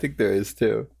 I think there is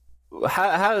too.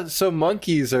 So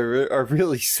monkeys are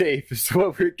really safe is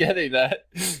what we're getting at.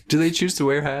 Do they choose to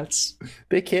wear hats?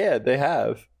 They can. They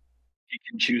have. You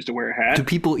can choose to wear a hat. Do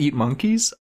people eat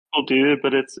monkeys? People do,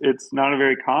 but it's not a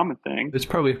very common thing. It's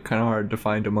probably kind of hard to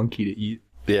find a monkey to eat.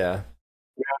 Yeah.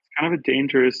 Yeah, it's kind of a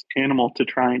dangerous animal to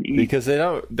try and eat. Because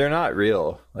they're not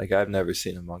real. Like I've never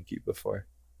seen a monkey before.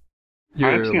 You're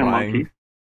I've seen lying. a monkey.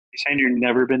 You saying you've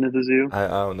never been to the zoo? I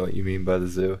don't know what you mean by the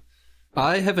zoo.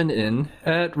 I have an inn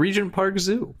at Regent Park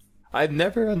Zoo. I've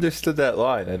never understood that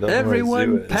line. I don't know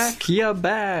Everyone what a zoo is. pack your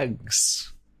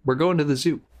bags. We're going to the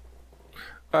zoo.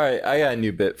 All right, I got a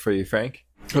new bit for you, Frank.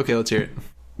 Okay, let's hear it.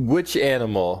 Which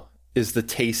animal is the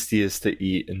tastiest to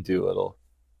eat in Dolittle?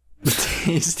 The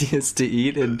tastiest to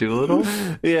eat in Dolittle?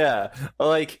 Yeah,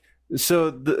 like,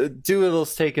 so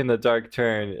Dolittle's taking the dark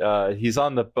turn. He's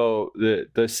on the boat.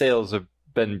 The sails have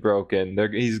been broken.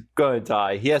 He's going to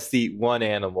die. He has to eat one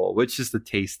animal. Which is the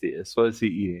tastiest? What is he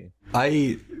eating?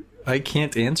 I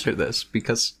can't answer this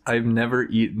because I've never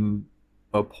eaten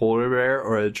a polar bear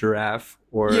or a giraffe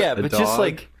or a but dog. just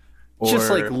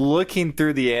like looking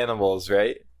through the animals,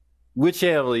 right? Which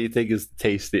animal do you think is the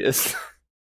tastiest?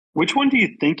 Which one do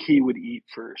you think he would eat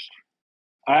first?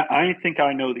 I think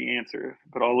I know the answer,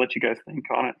 but I'll let you guys think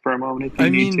on it for a moment if you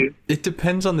need to. It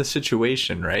depends on the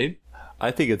situation, right?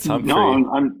 I think it's Humphrey.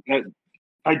 No,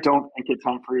 I don't think it's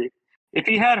Humphrey. If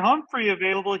he had Humphrey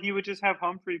available, he would just have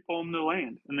Humphrey pull him to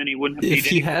land, and then he wouldn't have. If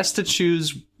he has to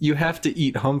choose, you have to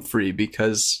eat Humphrey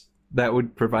because that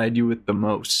would provide you with the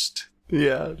most.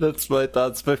 Yeah, that's my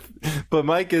thoughts. But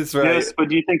Mike is right. Yes, but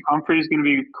do you think Humphrey's going to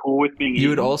be cool with being eaten? You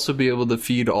would also be able to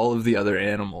feed all of the other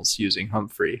animals using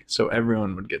Humphrey, so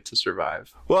everyone would get to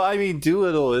survive. Well, I mean,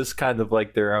 Dolittle is kind of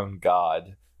like their own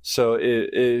god. So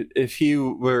if he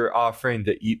were offering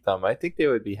to eat them, I think they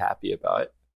would be happy about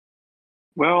it.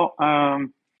 Well, I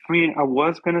mean, I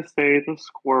was going to say the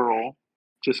squirrel,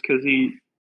 just because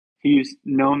he's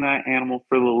known that animal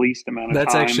for the least amount of time.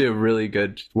 That's actually a really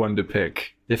good one to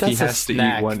pick. If he has to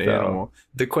eat one animal.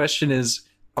 The question is,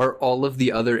 are all of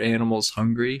the other animals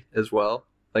hungry as well?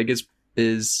 Like,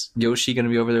 is Yoshi going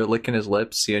to be over there licking his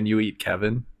lips seeing you eat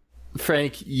Kevin?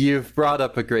 Frank, you've brought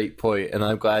up a great point, and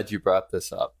I'm glad you brought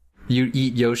this up. You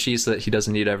eat Yoshi so that he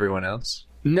doesn't eat everyone else?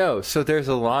 No, so there's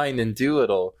a line in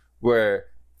Dolittle where,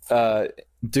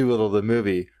 Dolittle the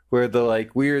movie, where the,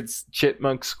 like, weird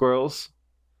chipmunk squirrels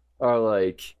are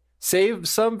like, save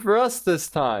some for us this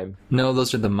time. No,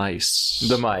 those are the mice.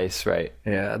 The mice, right.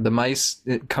 Yeah, the mice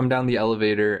come down the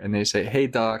elevator and they say, hey,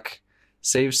 Doc,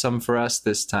 save some for us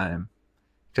this time.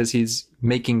 Because he's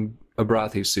making a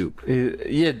brothy soup.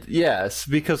 Yes,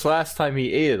 because last time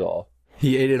he ate it all.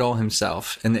 He ate it all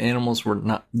himself, and the animals were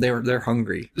not. They're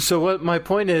hungry. So what my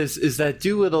point is that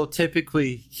Dolittle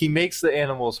typically he makes the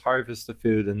animals harvest the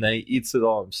food, and then he eats it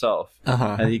all himself,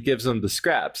 and he gives them the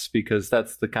scraps because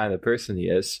that's the kind of person he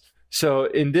is. So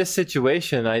in this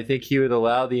situation, I think he would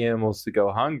allow the animals to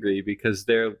go hungry because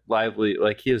they're lively.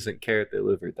 Like he doesn't care if they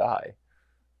live or die,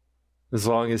 as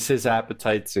long as his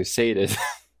appetites are sated.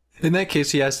 In that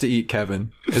case, he has to eat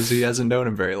Kevin because he hasn't known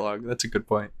him very long. That's a good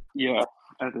point. Yeah.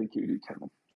 I think you do, Kevin.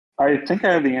 I think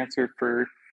I have the answer for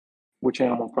which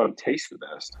animal probably tastes the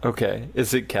best. Okay.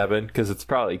 Is it Kevin? Because it's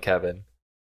probably Kevin.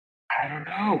 I don't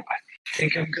know. I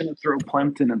think I'm going to throw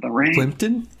Plimpton in the ring.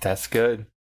 Plimpton? That's good.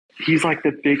 He's like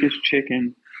the biggest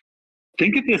chicken.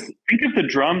 Think of this. Think of the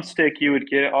drumstick you would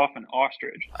get off an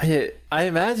ostrich. I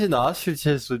imagine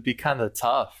ostriches would be kind of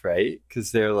tough, right?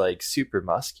 Because they're like super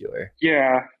muscular.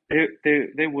 Yeah,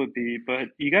 they would be, but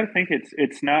you got to think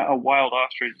it's not a wild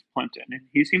ostrich, Plimpton.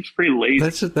 He seems pretty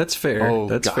lazy. That's fair. Oh,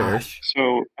 that's gosh. fair.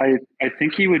 So I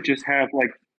think he would just have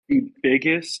like the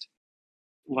biggest,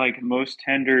 like most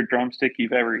tender drumstick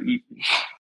you've ever eaten.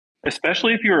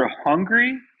 Especially if you were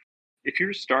hungry, if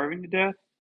you're starving to death.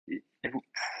 It would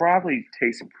probably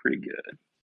taste pretty good.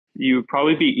 You would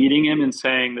probably be eating him and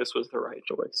saying this was the right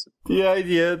choice. The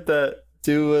idea that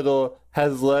Dolittle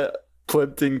has let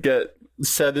Plimpton get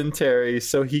sedentary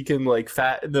so he can like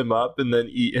fatten him up and then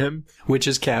eat him.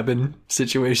 Witch's cabin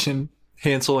situation.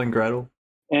 Hansel and Gretel.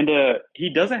 And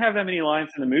he doesn't have that many lines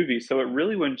in the movie, so it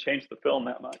really wouldn't change the film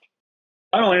that much.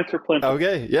 Final answer, Plimpton.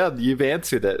 Okay, yeah, you've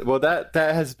answered it. Well, that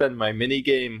has been my mini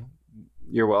game.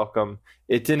 You're welcome.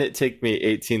 It didn't take me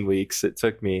 18 weeks. It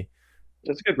took me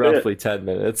roughly 10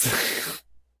 minutes.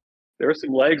 There were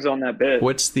some legs on that bit.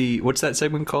 What's that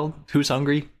segment called? Who's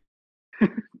hungry?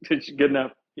 Good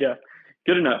enough. Yeah.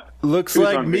 Good enough. Looks Who's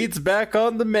like hungry? meat's back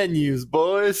on the menus,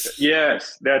 boys.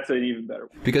 Yes, that's an even better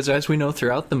one. Because as we know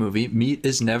throughout the movie, meat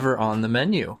is never on the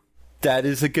menu. That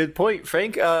is a good point,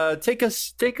 Frank. Take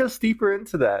us deeper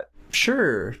into that.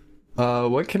 Sure.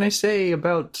 What can I say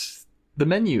about the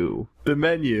menu? The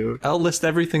menu. I'll list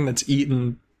everything that's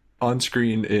eaten on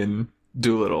screen in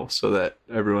Dolittle so that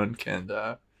everyone can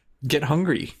get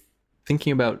hungry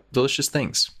thinking about delicious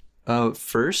things.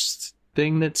 First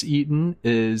thing that's eaten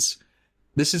is,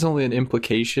 this is only an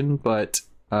implication, but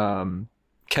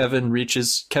Kevin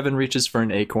reaches for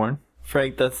an acorn.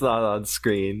 Frank, that's not on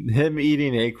screen. Him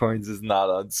eating acorns is not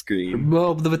on screen.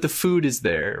 Well, but the food is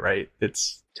there, right?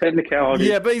 It's technicality.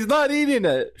 Yeah, but he's not eating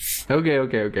it.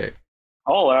 Okay.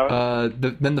 All out.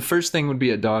 Then the first thing would be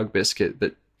a dog biscuit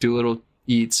that Dolittle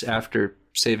eats after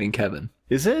saving Kevin.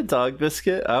 Is it a dog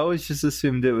biscuit? I always just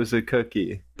assumed it was a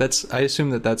cookie. I assume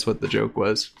that's what the joke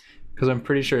was, because I'm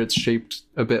pretty sure it's shaped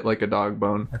a bit like a dog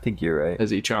bone. I think you're right. As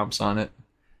he chomps on it.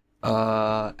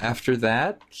 After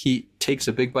that, he takes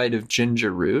a big bite of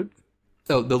ginger root.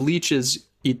 Oh, the leeches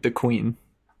eat the queen.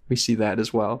 We see that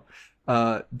as well.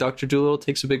 Dr. Dolittle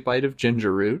takes a big bite of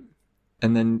ginger root,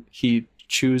 and then he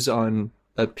chews on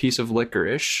a piece of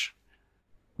licorice.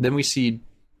 Then we see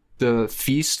the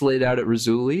feast laid out at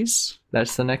Rizzuli's.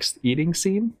 That's the next eating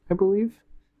scene, I believe.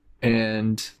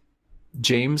 And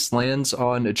James lands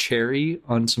on a cherry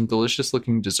on some delicious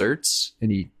looking desserts,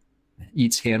 and he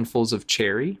eats handfuls of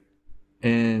cherry.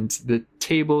 and the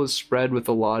table is spread with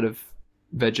a lot of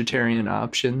vegetarian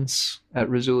options at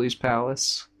Razzuli's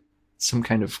Palace. Some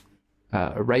kind of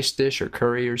a rice dish or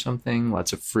curry or something.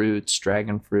 Lots of fruits,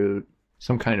 dragon fruit,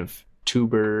 some kind of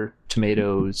tuber,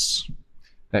 tomatoes,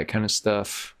 that kind of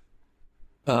stuff.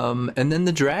 And then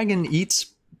the dragon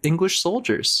eats English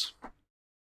soldiers.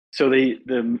 So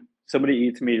somebody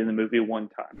eats meat in the movie one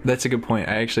time. That's a good point.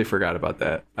 I actually forgot about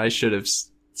that. I should have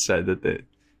said that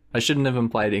I shouldn't have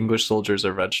implied English soldiers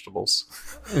are vegetables.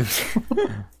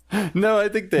 No, I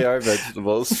think they are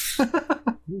vegetables.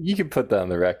 You can put that on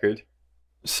the record.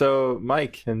 So,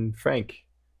 Mike and Frank,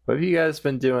 what have you guys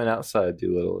been doing outside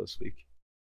Dolittle this week?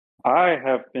 I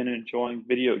have been enjoying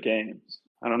video games.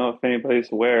 I don't know if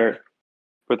anybody's aware,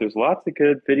 but there's lots of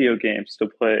good video games to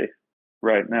play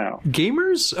right now.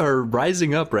 Gamers are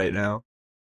rising up right now.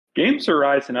 Games are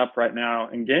rising up right now,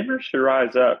 and gamers should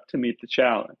rise up to meet the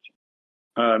challenge.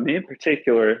 Me in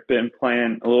particular have been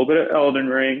playing a little bit of Elden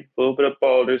Ring, a little bit of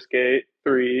Baldur's Gate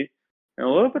 3, and a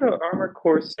little bit of Armored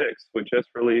Core 6, which just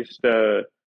released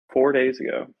 4 days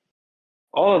ago.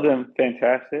 All of them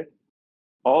fantastic.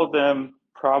 All of them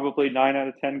probably 9 out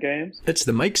of 10 games. It's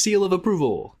the Mike seal of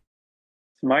approval.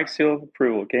 It's Mike's seal of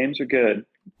approval. Games are good.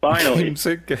 Finally, Games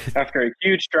are good. After a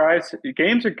huge drive,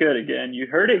 games are good again. You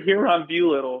heard it here on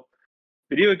Viewlittle.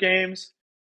 Video games,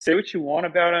 say what you want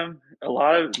about them. A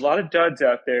lot of duds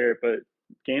out there, but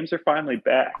games are finally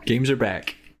back. Games are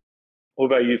back. What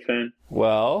about you, Finn?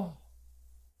 Well,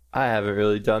 I haven't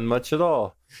really done much at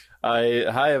all. I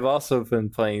have also been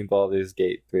playing Baldur's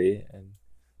Gate 3, and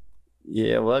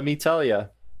yeah, well, let me tell you,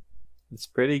 it's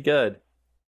pretty good.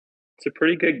 It's a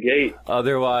pretty good gate.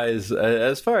 Otherwise,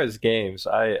 as far as games,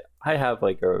 I have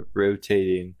like a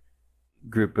rotating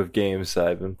group of games that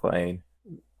I've been playing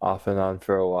off and on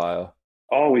for a while.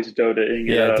 Always Dota-ing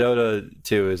it Yeah, up. Dota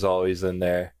 2 is always in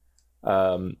there.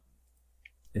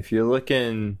 If you're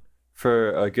looking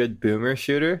for a good boomer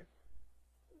shooter,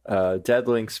 Dead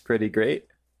Link's pretty great.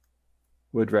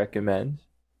 Would recommend.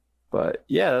 But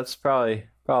yeah, that's probably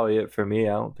it for me.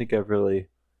 I don't think I've really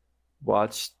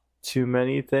watched too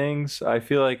many things. I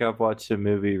feel like I've watched a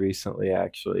movie recently,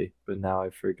 actually, but now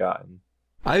I've forgotten.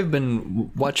 I've been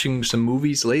watching some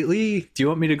movies lately. Do you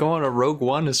want me to go on a Rogue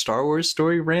One, a Star Wars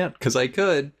story rant? Because I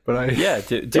could, but I... Yeah,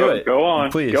 do it. Go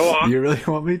on. Please. Go on. You really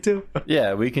want me to?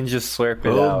 Yeah, we can just slurp it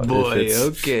Oh out. boy,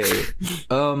 okay.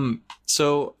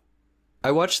 So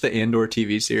I watched the Andor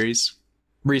TV series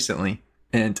recently,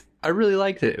 and I really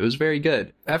liked it. It was very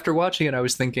good. After watching it, I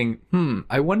was thinking,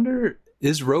 I wonder,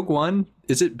 is Rogue One,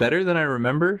 is it better than I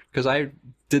remember? Because I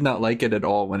did not like it at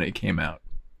all when it came out.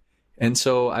 And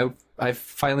so I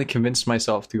finally convinced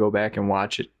myself to go back and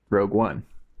watch it, Rogue One.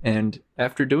 And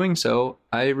after doing so,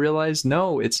 I realized,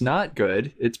 no, it's not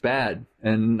good. It's bad.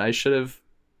 And I should have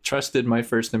trusted my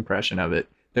first impression of it.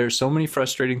 There are so many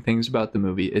frustrating things about the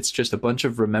movie. It's just a bunch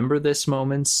of remember this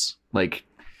moments, like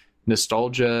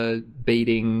nostalgia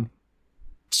baiting,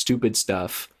 stupid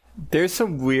stuff. There's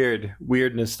some weird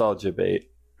nostalgia bait.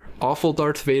 Awful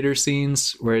Darth Vader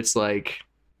scenes where it's like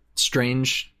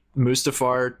strange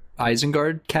Mustafar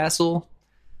Isengard castle,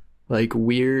 like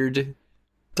weird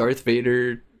Darth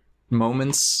Vader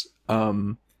moments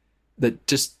that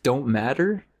just don't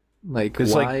matter. Like,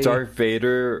 it's why? like Darth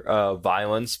Vader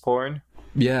violence porn.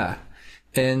 Yeah.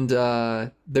 And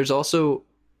there's also,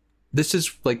 this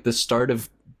is like the start of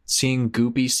seeing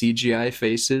goopy CGI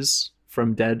faces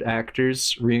from dead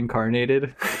actors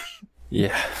reincarnated.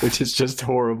 Yeah. Which is just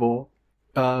horrible.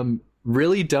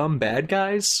 Really dumb bad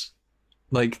guys.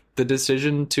 Like the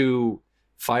decision to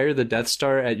fire the Death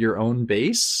Star at your own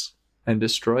base and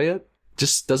destroy it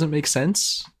just doesn't make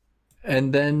sense.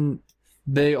 And then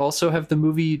they also have the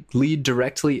movie lead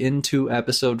directly into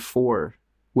episode 4,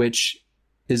 which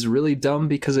is really dumb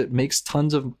because it makes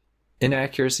tons of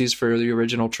inaccuracies for the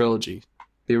original trilogy.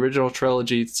 The original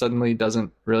trilogy suddenly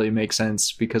doesn't really make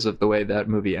sense because of the way that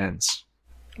movie ends.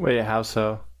 Wait, how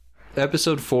so?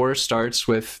 Episode 4 starts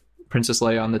with Princess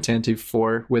Leia on the Tantive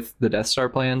 4 with the Death Star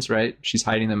plans, right? She's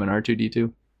hiding them in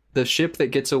R2-D2. The ship that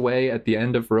gets away at the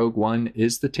end of Rogue One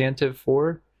is the Tantive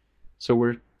 4. So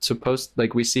we're supposed,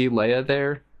 like, we see Leia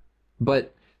there.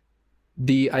 But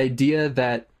the idea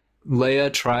that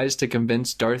Leia tries to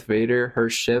convince Darth Vader her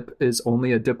ship is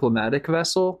only a diplomatic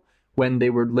vessel when they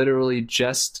were literally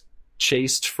just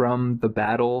chased from the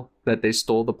battle that they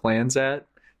stole the plans at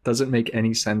doesn't make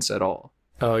any sense at all.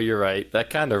 Oh, you're right. That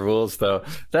kind of rules, though.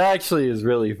 That actually is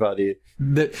really funny.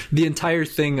 The entire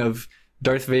thing of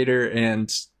Darth Vader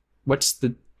and what's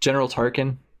the General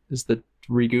Tarkin is the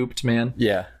regooped man.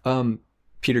 Yeah.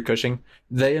 Peter Cushing.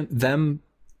 Them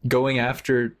going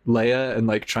after Leia and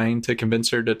like trying to convince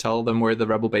her to tell them where the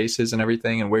rebel base is and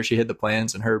everything and where she hid the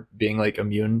plans, and her being like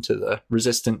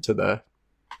resistant to the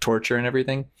torture and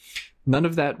everything. None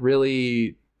of that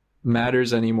really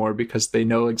matters anymore because they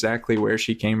know exactly where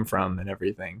she came from and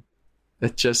everything.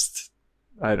 It just,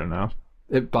 I don't know.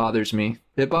 It bothers me.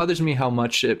 It bothers me how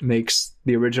much it makes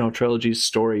the original trilogy's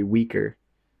story weaker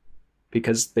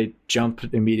because they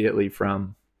jump immediately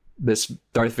from this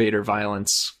Darth Vader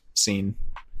violence scene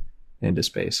into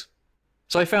space.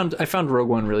 So I found Rogue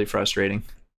One really frustrating.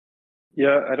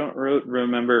 Yeah, I don't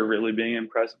remember really being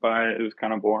impressed by it. It was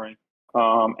kind of boring,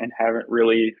 and haven't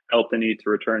really felt the need to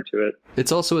return to it.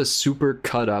 It's also a super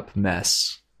cut up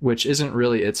mess, which isn't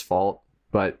really its fault,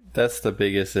 but that's the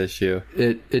biggest issue.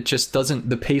 It just doesn't.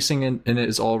 The pacing in it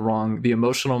is all wrong. The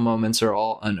emotional moments are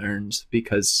all unearned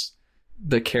because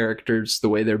the characters, the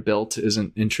way they're built,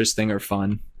 isn't interesting or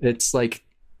fun. It's like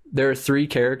there are 3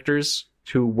 characters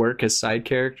who work as side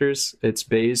characters. It's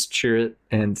Baze, Chirrut,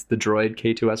 and the droid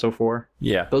K2SO4.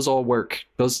 Yeah, those all work.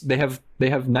 They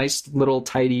have nice little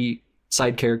tidy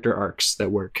side character arcs that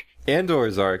work.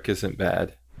 Andor's arc isn't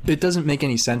bad. It doesn't make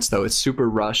any sense though. It's super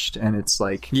rushed and it's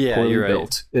like poorly you're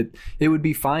built. Right. It would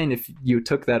be fine if you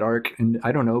took that arc and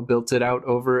I don't know, built it out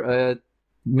over a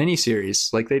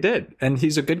miniseries like they did. And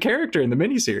he's a good character in the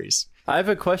miniseries. I have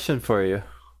a question for you,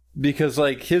 because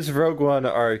like his Rogue One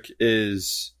arc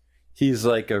is he's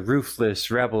like a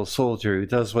ruthless rebel soldier who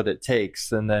does what it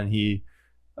takes, and then he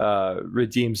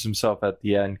redeems himself at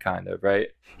the end, kind of, right?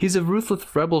 He's a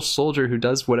ruthless rebel soldier who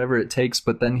does whatever it takes,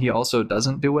 but then he also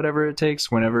doesn't do whatever it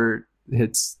takes whenever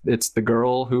it's the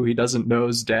girl who he doesn't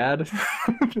know's dad,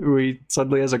 who he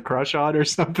suddenly has a crush on or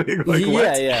something. Like,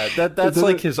 that's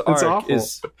like his arc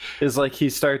is like he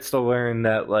starts to learn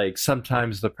that like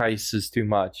sometimes the price is too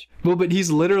much. Well, but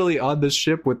he's literally on this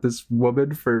ship with this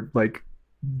woman for like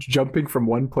jumping from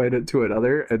one planet to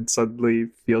another and suddenly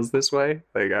feels this way.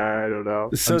 Like, I don't know.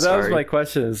 So that was my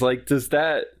question, is like,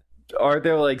 are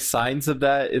there like signs of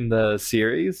that in the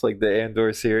series, like the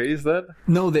Andor series then?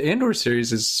 No, the Andor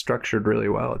series is structured really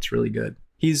well. It's really good.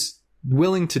 He's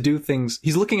willing to do things.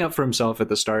 He's looking out for himself at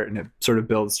the start, and it sort of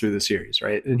builds through the series,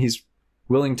 right? And he's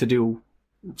willing to do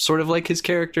sort of like his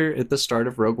character at the start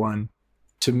of Rogue One,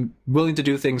 willing to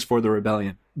do things for the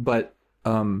rebellion. But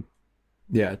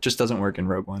yeah, it just doesn't work in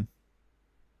Rogue One.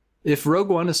 If Rogue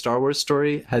One, a Star Wars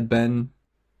story, had been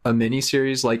a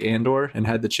miniseries like Andor and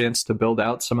had the chance to build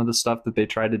out some of the stuff that they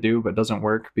try to do but doesn't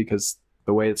work because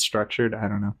the way it's structured, I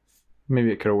don't know.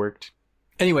 Maybe it could have worked.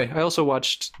 Anyway, I also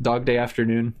watched Dog Day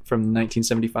Afternoon from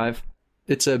 1975.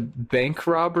 It's a bank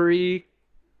robbery,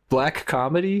 black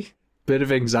comedy, bit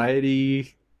of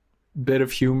anxiety, bit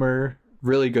of humor,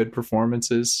 really good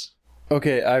performances.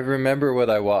 Okay, I remember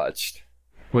what I watched.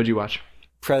 What'd you watch?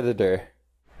 Predator.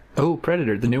 Oh,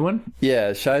 Predator, the new one?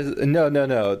 Yeah, no,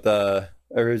 the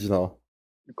original.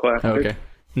 Classic. Oh, okay.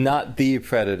 Not the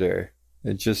Predator.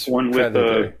 It's just one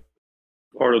Predator. With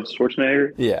Arnold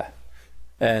Schwarzenegger. Yeah,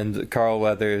 and Carl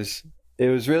Weathers. It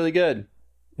was really good.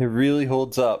 It really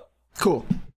holds up. Cool.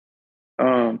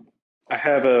 I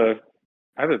have a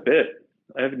bit.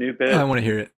 I have a new bit. I want to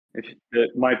hear it.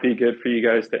 It might be good for you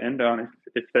guys to end on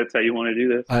if that's how you want to do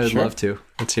this. I'd love to.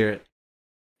 Let's hear it.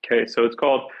 Okay, so it's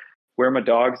called Where My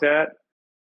Dog's At,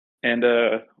 and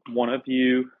one of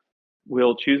you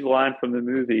will choose a line from the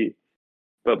movie,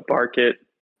 but bark it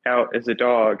out as a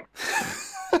dog,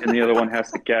 and the other one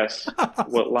has to guess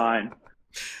what line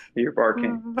you're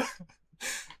barking.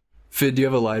 Fid, do you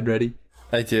have a line ready?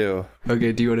 I do.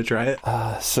 Okay, do you want to try it?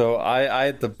 So I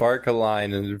had to bark a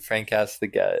line, and Frank has to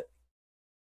get it.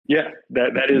 Yeah,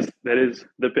 that is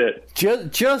the bit.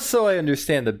 Just so I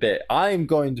understand the bit, I'm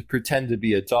going to pretend to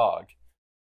be a dog.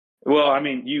 Well, I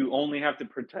mean, you only have to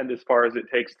pretend as far as it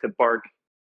takes to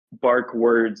bark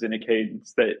words in a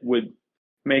cadence that would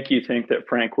make you think that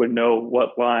Frank would know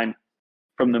what line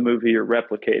from the movie you're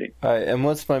replicating. All right, and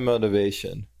what's my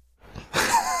motivation?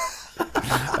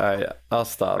 All right, I'll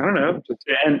stop. I don't know. To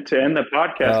end the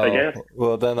podcast, I guess.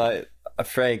 Well, then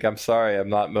Frank, I'm sorry, I'm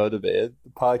not motivated.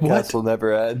 The podcast will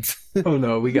never end. Oh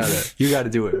no, we got it. You got to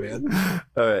do it, man.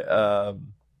 All right.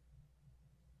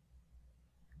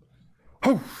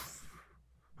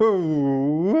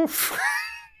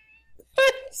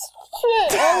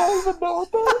 Shit, I don't even know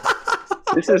what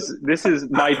that This is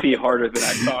might be harder than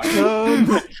I thought.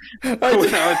 When I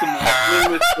was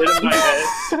imagining this bit in my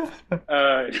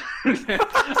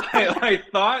head, I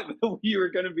thought that we were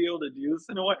going to be able to do this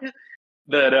in a way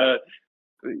that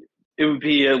it would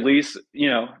be at least,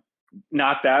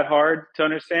 not that hard to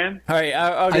understand. All right,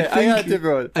 okay, I got a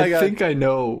different one. I think I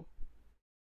know.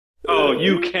 Oh,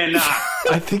 you cannot.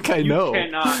 I think I know. You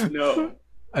cannot know.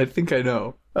 I think I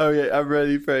know. Okay, I'm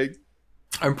ready, Frank.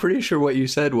 I'm pretty sure what you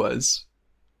said was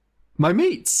my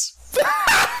mates.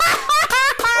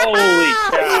 Holy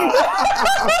cow.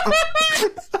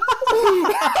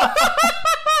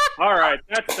 All right,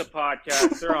 that's the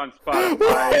podcast. They're on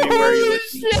Spotify, anywhere you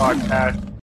listen to podcasts.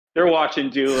 They're watching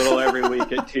Dolittle every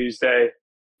week at Tuesday.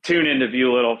 Tune into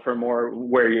Viewlittle for more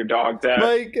Where Your Dog's At.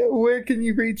 Mike, where can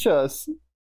you reach us?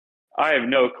 I have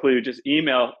no clue. Just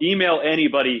email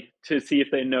anybody to see if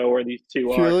they know where these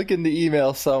two If are. you're looking to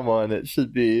email someone, it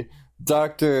should be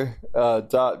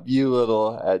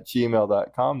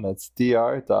dr.viewlittle@gmail.com. That's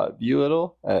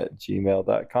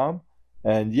dr.viewlittle@gmail.com.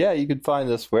 And yeah, you can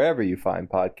find us wherever you find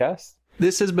podcasts.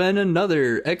 This has been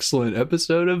another excellent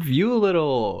episode of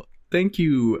Viewlittle. Thank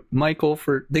you, Michael,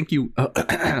 thank you,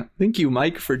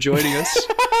 Mike, for joining us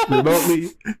remotely.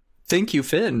 Thank you,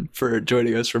 Finn, for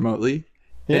joining us remotely.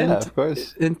 Yeah, of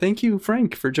course. And thank you,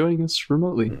 Frank, for joining us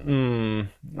remotely.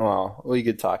 Well, we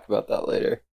could talk about that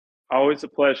later. Always a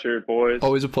pleasure, boys.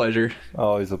 Always a pleasure.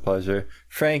 Always a pleasure.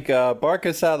 Frank, bark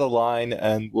us out a line,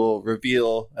 and we'll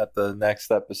reveal at the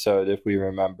next episode if we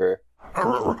remember.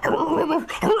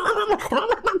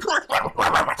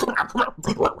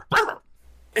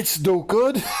 It's no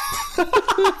good.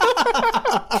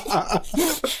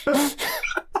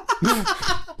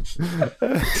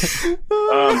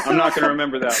 I'm not going to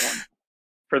remember that one.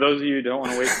 For those of you who don't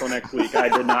want to wait till next week, I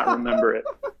did not remember it.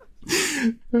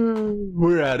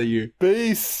 We're out of here.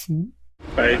 Peace.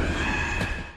 Bye.